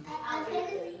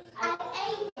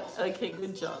 Okay,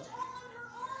 good job.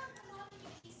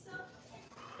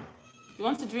 You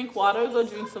want to drink water? Go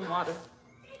drink some water.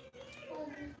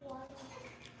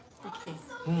 Okay.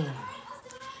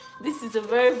 This is a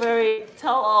very, very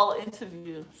tell-all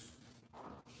interview.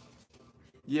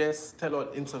 Yes, tell-all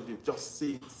interview. Just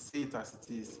say it as it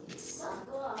is.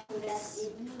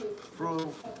 Bro,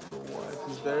 your wife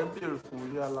is very beautiful.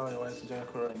 Will you allow your wife to join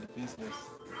Korra in the business?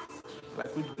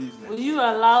 Like, which business? Will you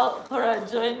allow Korra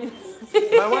to join?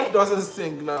 My wife doesn't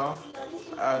sing now.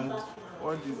 And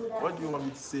what do you want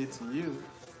me to say to you?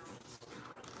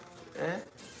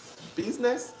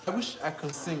 Business? I wish I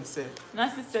could sing, say.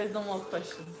 Nancy says no more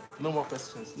questions. No more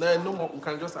questions. No more. We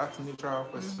can just ask neutral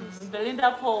questions.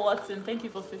 Belinda Paul Watson, thank you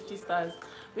for 50 stars.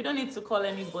 We don't need to call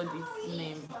anybody's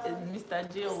name.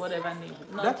 Mr. J or whatever name.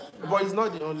 But it's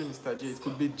not the only Mr. J. It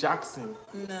could be Jackson.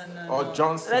 No. Or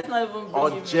Johnson. Let's not even or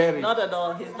him. Jerry. Not at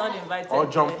all. He's not invited. Or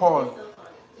John here. Paul.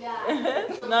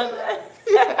 not,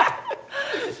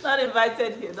 not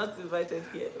invited here. Not invited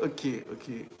here. Okay.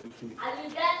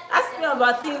 Ask me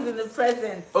about things in the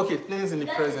present. Okay, things in the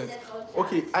present.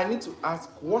 Okay, I need to ask,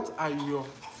 what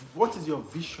is your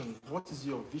vision? What is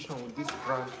your vision with this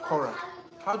brand, Korra?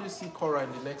 How do you see Korra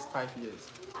in the next 5 years?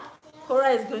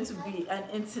 Korra is going to be an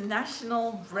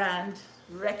international brand,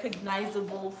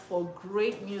 recognizable for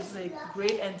great music,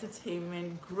 great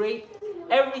entertainment,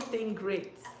 everything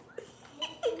great.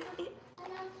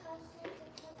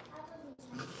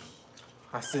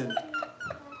 Hassan,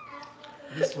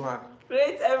 this one.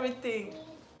 Great everything.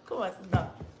 Come on, sit down.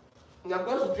 I'm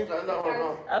going to drink another one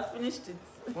now. I finished it.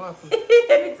 What happened?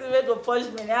 Anything make go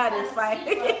punch me, now they fine.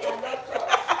 Anything make go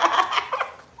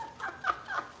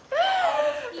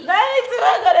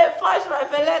punch my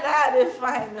belly, now they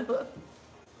fine.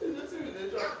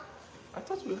 I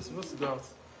thought we were supposed to go out.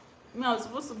 Me, I was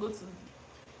supposed to go to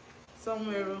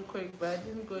somewhere real quick, but I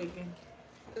didn't go again.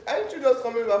 Aren't you just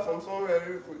coming back from somewhere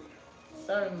real quick?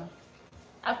 Sorry, ma.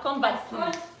 I've come back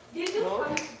since. No?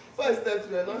 First steps,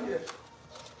 we are not here.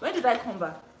 When did I come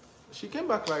back? She came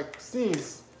back like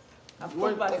since. I've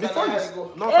come back Before an hour you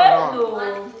ago. not an hour.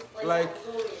 No. Like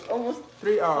Almost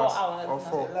 3 hours, 4 hours or now.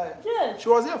 4. Lie. Yes. She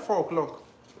was here at 4 o'clock.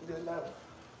 They lie.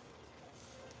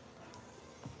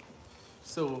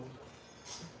 So,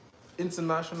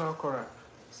 international Korra.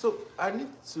 So I need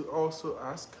to also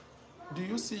ask, do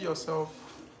you see yourself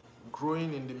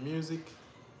growing in the music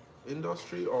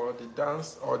industry or the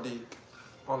dance or the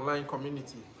online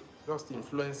community? Just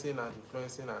influencing and...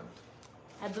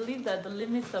 I believe that the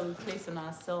limits that we place on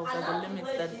ourselves are the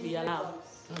limits that we allow.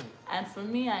 And for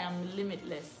me, I am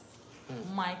limitless.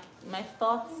 My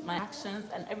thoughts, my actions,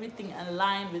 and everything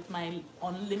align with my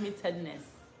unlimitedness.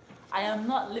 I am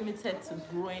not limited to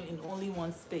growing in only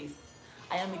one space.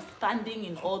 I am expanding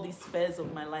in all these spheres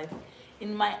of my life.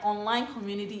 In my online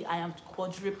community, I am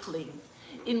quadrupling.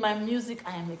 In my music,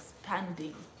 I am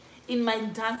expanding. In my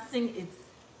dancing, it's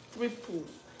triple,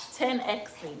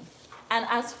 10xing. And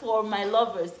as for my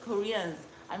lovers, Koreans,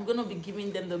 I'm going to be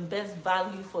giving them the best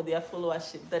value for their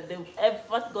followership that they've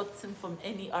ever gotten from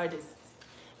any artist.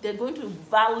 They're going to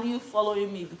value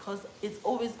following me because it's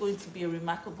always going to be a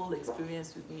remarkable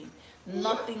experience with me.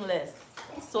 Nothing less.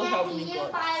 So help me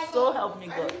God. So help me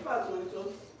God.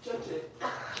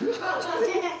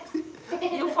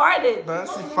 You farted.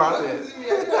 Nancy farted.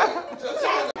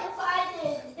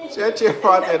 Cheche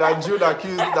farted and Jude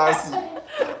accused Nancy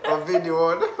of being the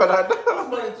one.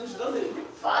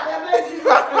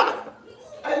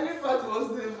 I knew Fat was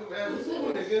the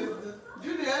spoon against this.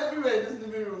 Judy, everywhere in this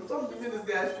living room, stop giving this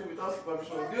guy ice cream without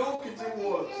supervision. The whole kitchen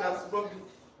wall, she has rubbed it.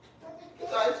 Put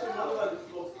ice cream all over the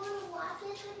floor.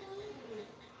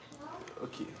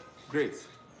 Okay, great.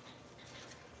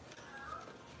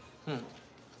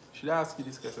 Should I ask you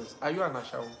these questions? Are you an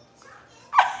Ashawo?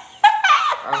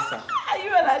 Answer. Are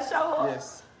you an Ashawo?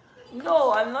 Yes.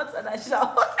 No, I'm not an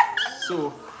Ashawo.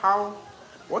 So how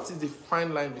what is the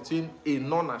fine line between a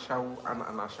non-ashawo and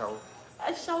an ashawo?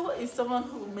 Ashawo is someone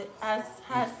who has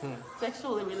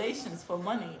sexual relations for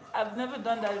money. I've never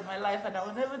done that in my life, and I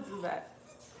will never do that.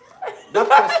 That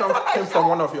question came from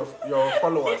one of your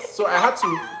followers, so I had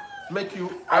to make you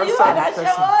answer Are the you an person.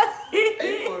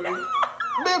 Ashawo?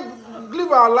 Babe,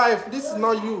 live our life. This is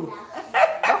not you.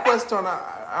 That question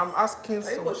I'm asking.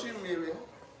 Are you pushing me?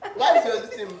 Why is your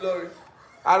thing blurry?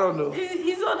 I don't know.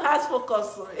 His own has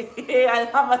focus.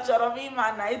 I'm a Choromi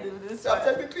man. I do this. So I'm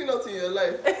technically not in your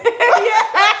life. Jesus.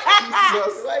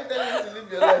 Why tell me to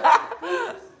live your life?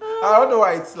 I don't know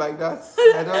why it's like that.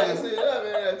 I don't So know. you don't have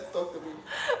any right to talk to me.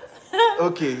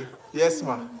 Okay. Yes,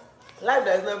 ma. Life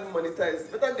that is not even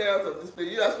monetized. Better get out of this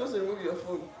place. You are supposed to remove your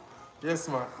phone. Yes,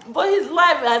 ma. But his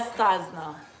life has stars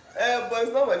now. But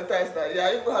it's not monetized now.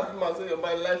 Yeah, you happy man so your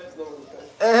life is not monetized.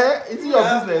 It's your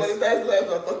business. Monetized life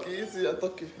are talking. You two are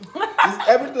talking. It's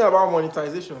everything about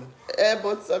monetization.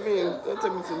 But I mean, don't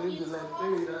tell me to live the life.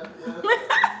 Maybe that.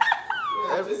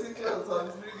 Yeah. Basically, I'm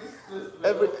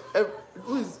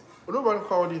really Nobody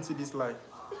called into this life.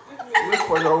 Wait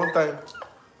for your own time.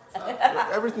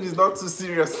 Everything is not too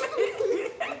serious.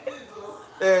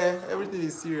 Everything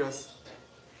is serious.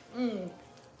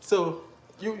 So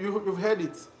you've heard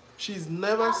it. She's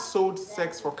never sold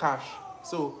sex for cash.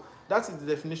 So that is the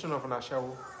definition of an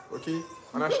ashawo. Okay,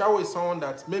 an ashawo is someone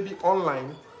that maybe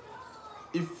online,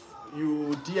 if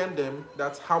you DM them,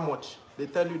 that's how much they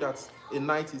tell you that a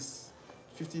night is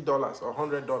 $50 or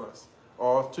 $100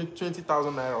 or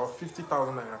 20,000 naira or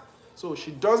 50,000 naira. So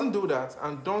she doesn't do that,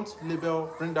 and don't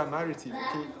bring that narrative.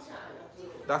 Okay,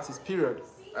 that is period.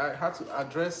 I had to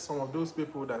address some of those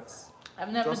people that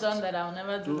I've never done that. I'll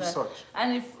never do that. Such.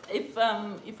 And if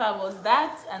I was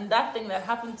that, and that thing that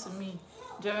happened to me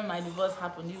during my divorce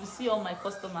happened, you will see all my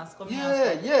customers coming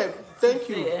out. Yeah. Thank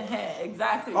you.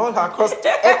 Exactly. All her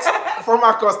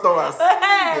former customers.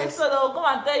 Yes. So they'll come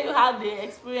and tell you how they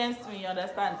experienced me. You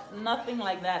understand? Nothing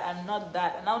like that. I'm not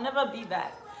that, and I'll never be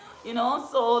that. You know.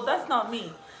 So that's not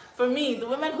me. For me, the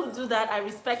women who do that, I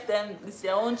respect them. It's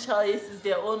their own choice. It's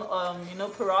their own,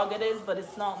 prerogatives. But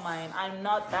it's not mine. I'm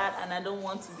not that, and I don't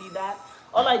want to be that.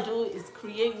 All I do is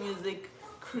create music,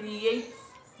 create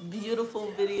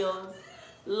beautiful videos,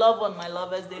 love on my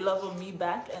lovers. They love on me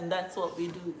back, and that's what we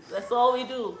do. That's all we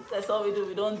do. That's all we do.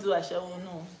 We don't do ashawo.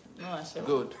 No ashawo.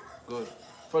 Good.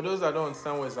 For those that don't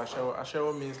understand what is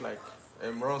ashawo means like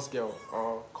runs girl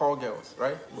or call girls,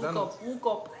 right? Is that not? Hook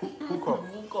up.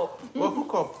 Well,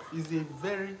 hook up is a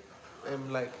very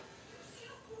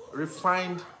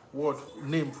refined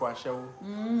name for ashawo.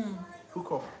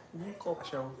 Hook up.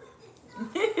 Ashawo.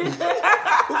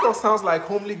 Hook up sounds like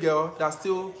homely girl that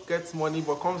still gets money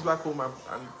but comes back home and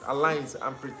aligns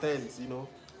and pretends,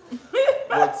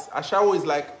 But ashawo is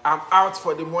like, I'm out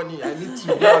for the money. I need to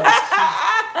be on the street.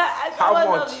 How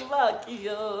much?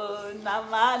 Na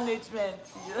management.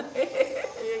 You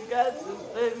got to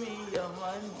pay me your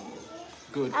money.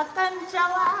 Good. I can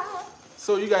shower.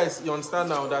 So you guys, you understand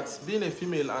now that being a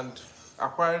female and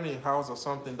acquiring a house or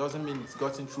something doesn't mean it's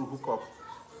gotten through hookup.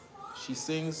 She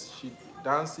sings, she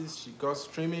dances, she got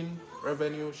streaming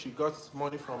revenue, she got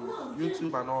money from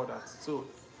YouTube and all that. So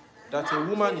that a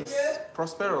woman is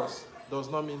prosperous does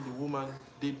not mean the woman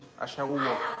did ashawo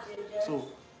work. So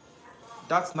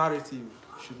that narrative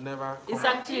should never come. It's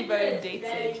actually very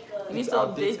dated. You need to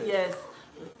update, yes.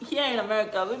 Here in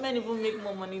America, women even make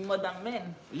more money more than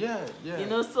men. Yeah.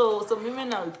 So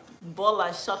women are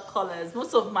ballers, short collars.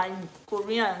 Most of my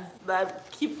Koreans that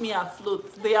keep me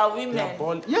afloat, they are women. They are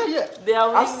They are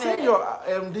women. I've seen your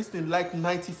this thing, like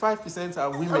 95% are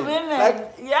women.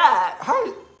 Like, yeah.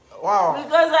 How? Wow.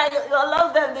 Because I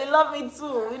love them, they love me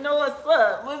too. You know what's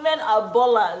up? Women are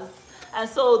ballers. And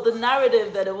so the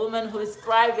narrative that a woman who is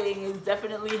thriving is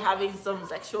definitely having some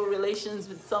sexual relations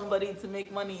with somebody to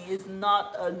make money is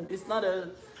not a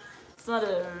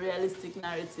realistic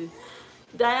narrative.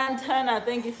 Diane Turner,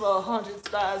 thank you for 100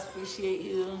 stars. Appreciate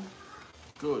you.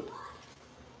 Good.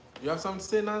 You have something to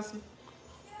say, Nancy?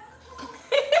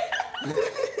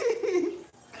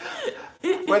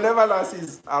 Whenever Nancy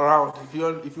is around, if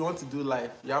you want to do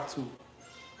live, you have to.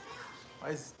 Why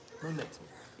is no network?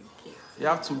 Okay. You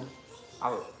have to.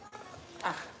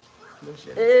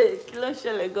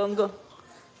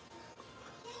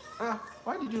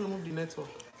 Why did you remove the network?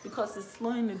 Because it's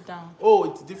slowing it down. Oh,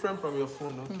 it's different from your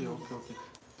phone. Okay.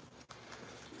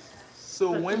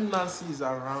 So when Nancy is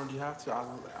around, you have to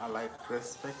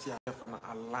respect yourself and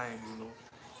align,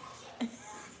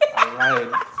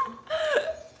 Align.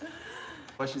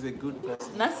 but she's a good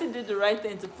person. Nancy did the right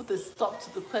thing to put a stop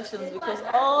to the questions because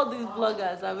all these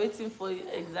bloggers are waiting for it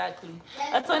exactly.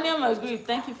 Antonia Magui,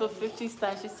 thank you for 50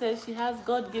 stars. She says she has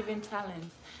God-given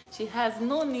talent. She has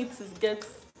no need to get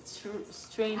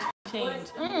strange change.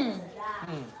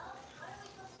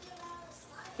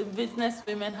 The business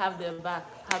women have their back.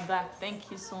 Her back. Thank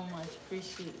you so much.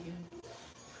 Appreciate you.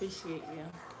 Appreciate you.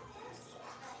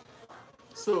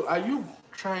 So, are you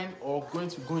trying or going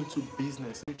to go into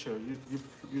business? Future?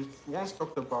 You once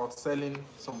talked about selling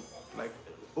some, like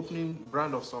opening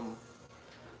brand of some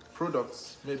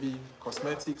products, maybe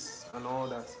cosmetics and all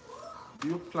that. Do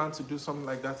you plan to do something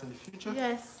like that in the future?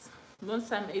 Yes.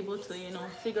 Once I'm able to,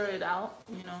 figure it out,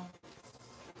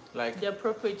 Like the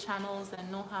appropriate channels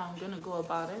and know how I'm going to go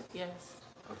about it. Yes.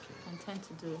 okay. I intend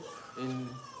to do it. In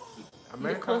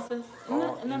America? The closest,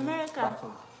 in America. Back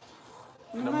home?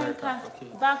 In America. Okay.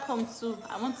 Back home too.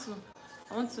 I want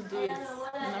to do it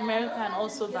in America and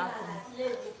also back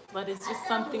home. But it's just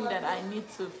something that I need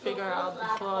to figure out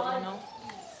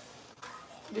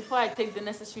before I take the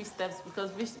necessary steps, because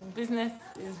business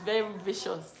is very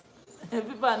vicious.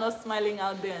 People are not smiling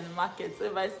out there in the market. So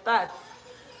if I start,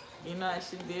 I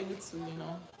should be able to,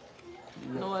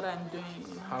 know what I'm doing.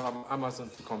 Have Amazon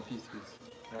to compete with,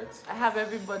 right? I have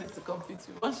everybody to compete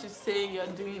with. Once you say you're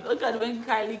doing, look at when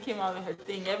Kylie came out with her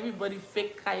thing. Everybody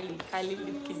fake Kylie. Kylie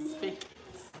lip kids fake.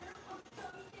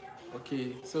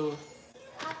 Okay, so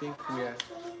I think we are.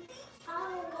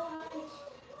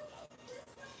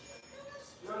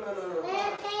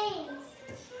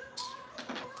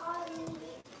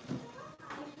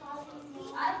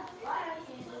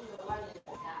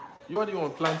 You what do you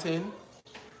want, plantain?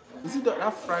 Is it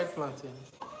that fried plantain?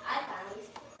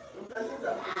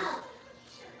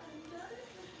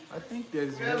 I think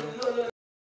there's one.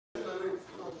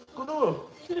 Go no.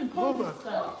 Go back.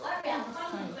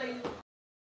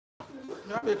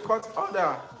 You have a cut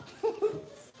order.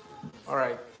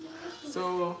 Alright.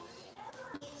 So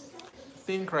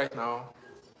think right now.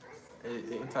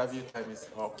 The interview time is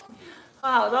up.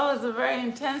 Wow, that was a very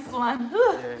intense one.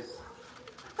 Yes.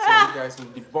 So you guys will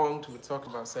debunk, we'll talk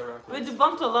about several things. We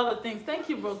debunked a lot of things. Thank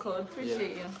you, Broko.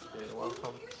 Appreciate you. Yeah, you're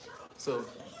welcome. So,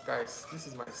 guys, this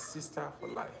is my sister for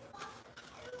life.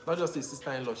 Not just a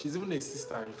sister-in-law, she's even a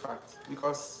sister, in fact,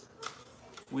 because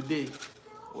we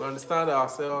understand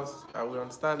ourselves, and we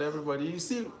understand everybody. You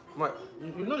see,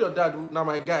 you know your dad, now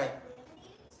my guy.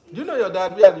 Do you know your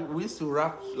dad? We used to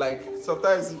rap, like,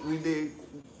 sometimes we did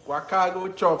waka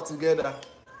chop together.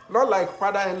 Not like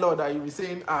father-in-law that you be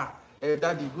saying,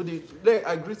 daddy, good.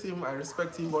 I greet him, I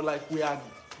respect him, but like we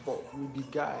be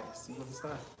guys, you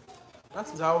understand? That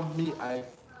is how I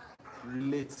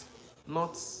relate.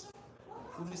 Not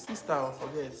with my sister,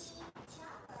 forget.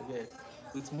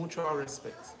 With mutual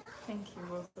respect. Thank you,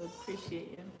 Broko.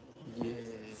 Appreciate you. Yeah.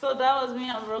 So that was me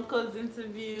on Broko's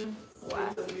interview.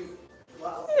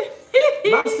 Wow.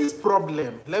 Nancy's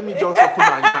problem. Let me just open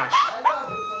her yash.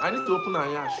 I need to open her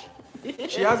yash.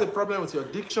 She has a problem with your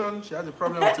diction. She has a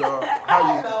problem with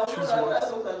how you choose words.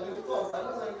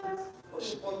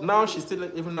 Now she's still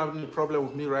even having a problem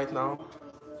with me right now.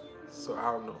 So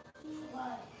I don't know.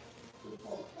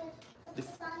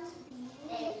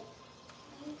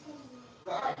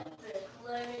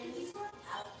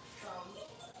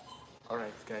 All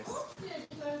right, guys.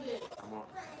 Come on.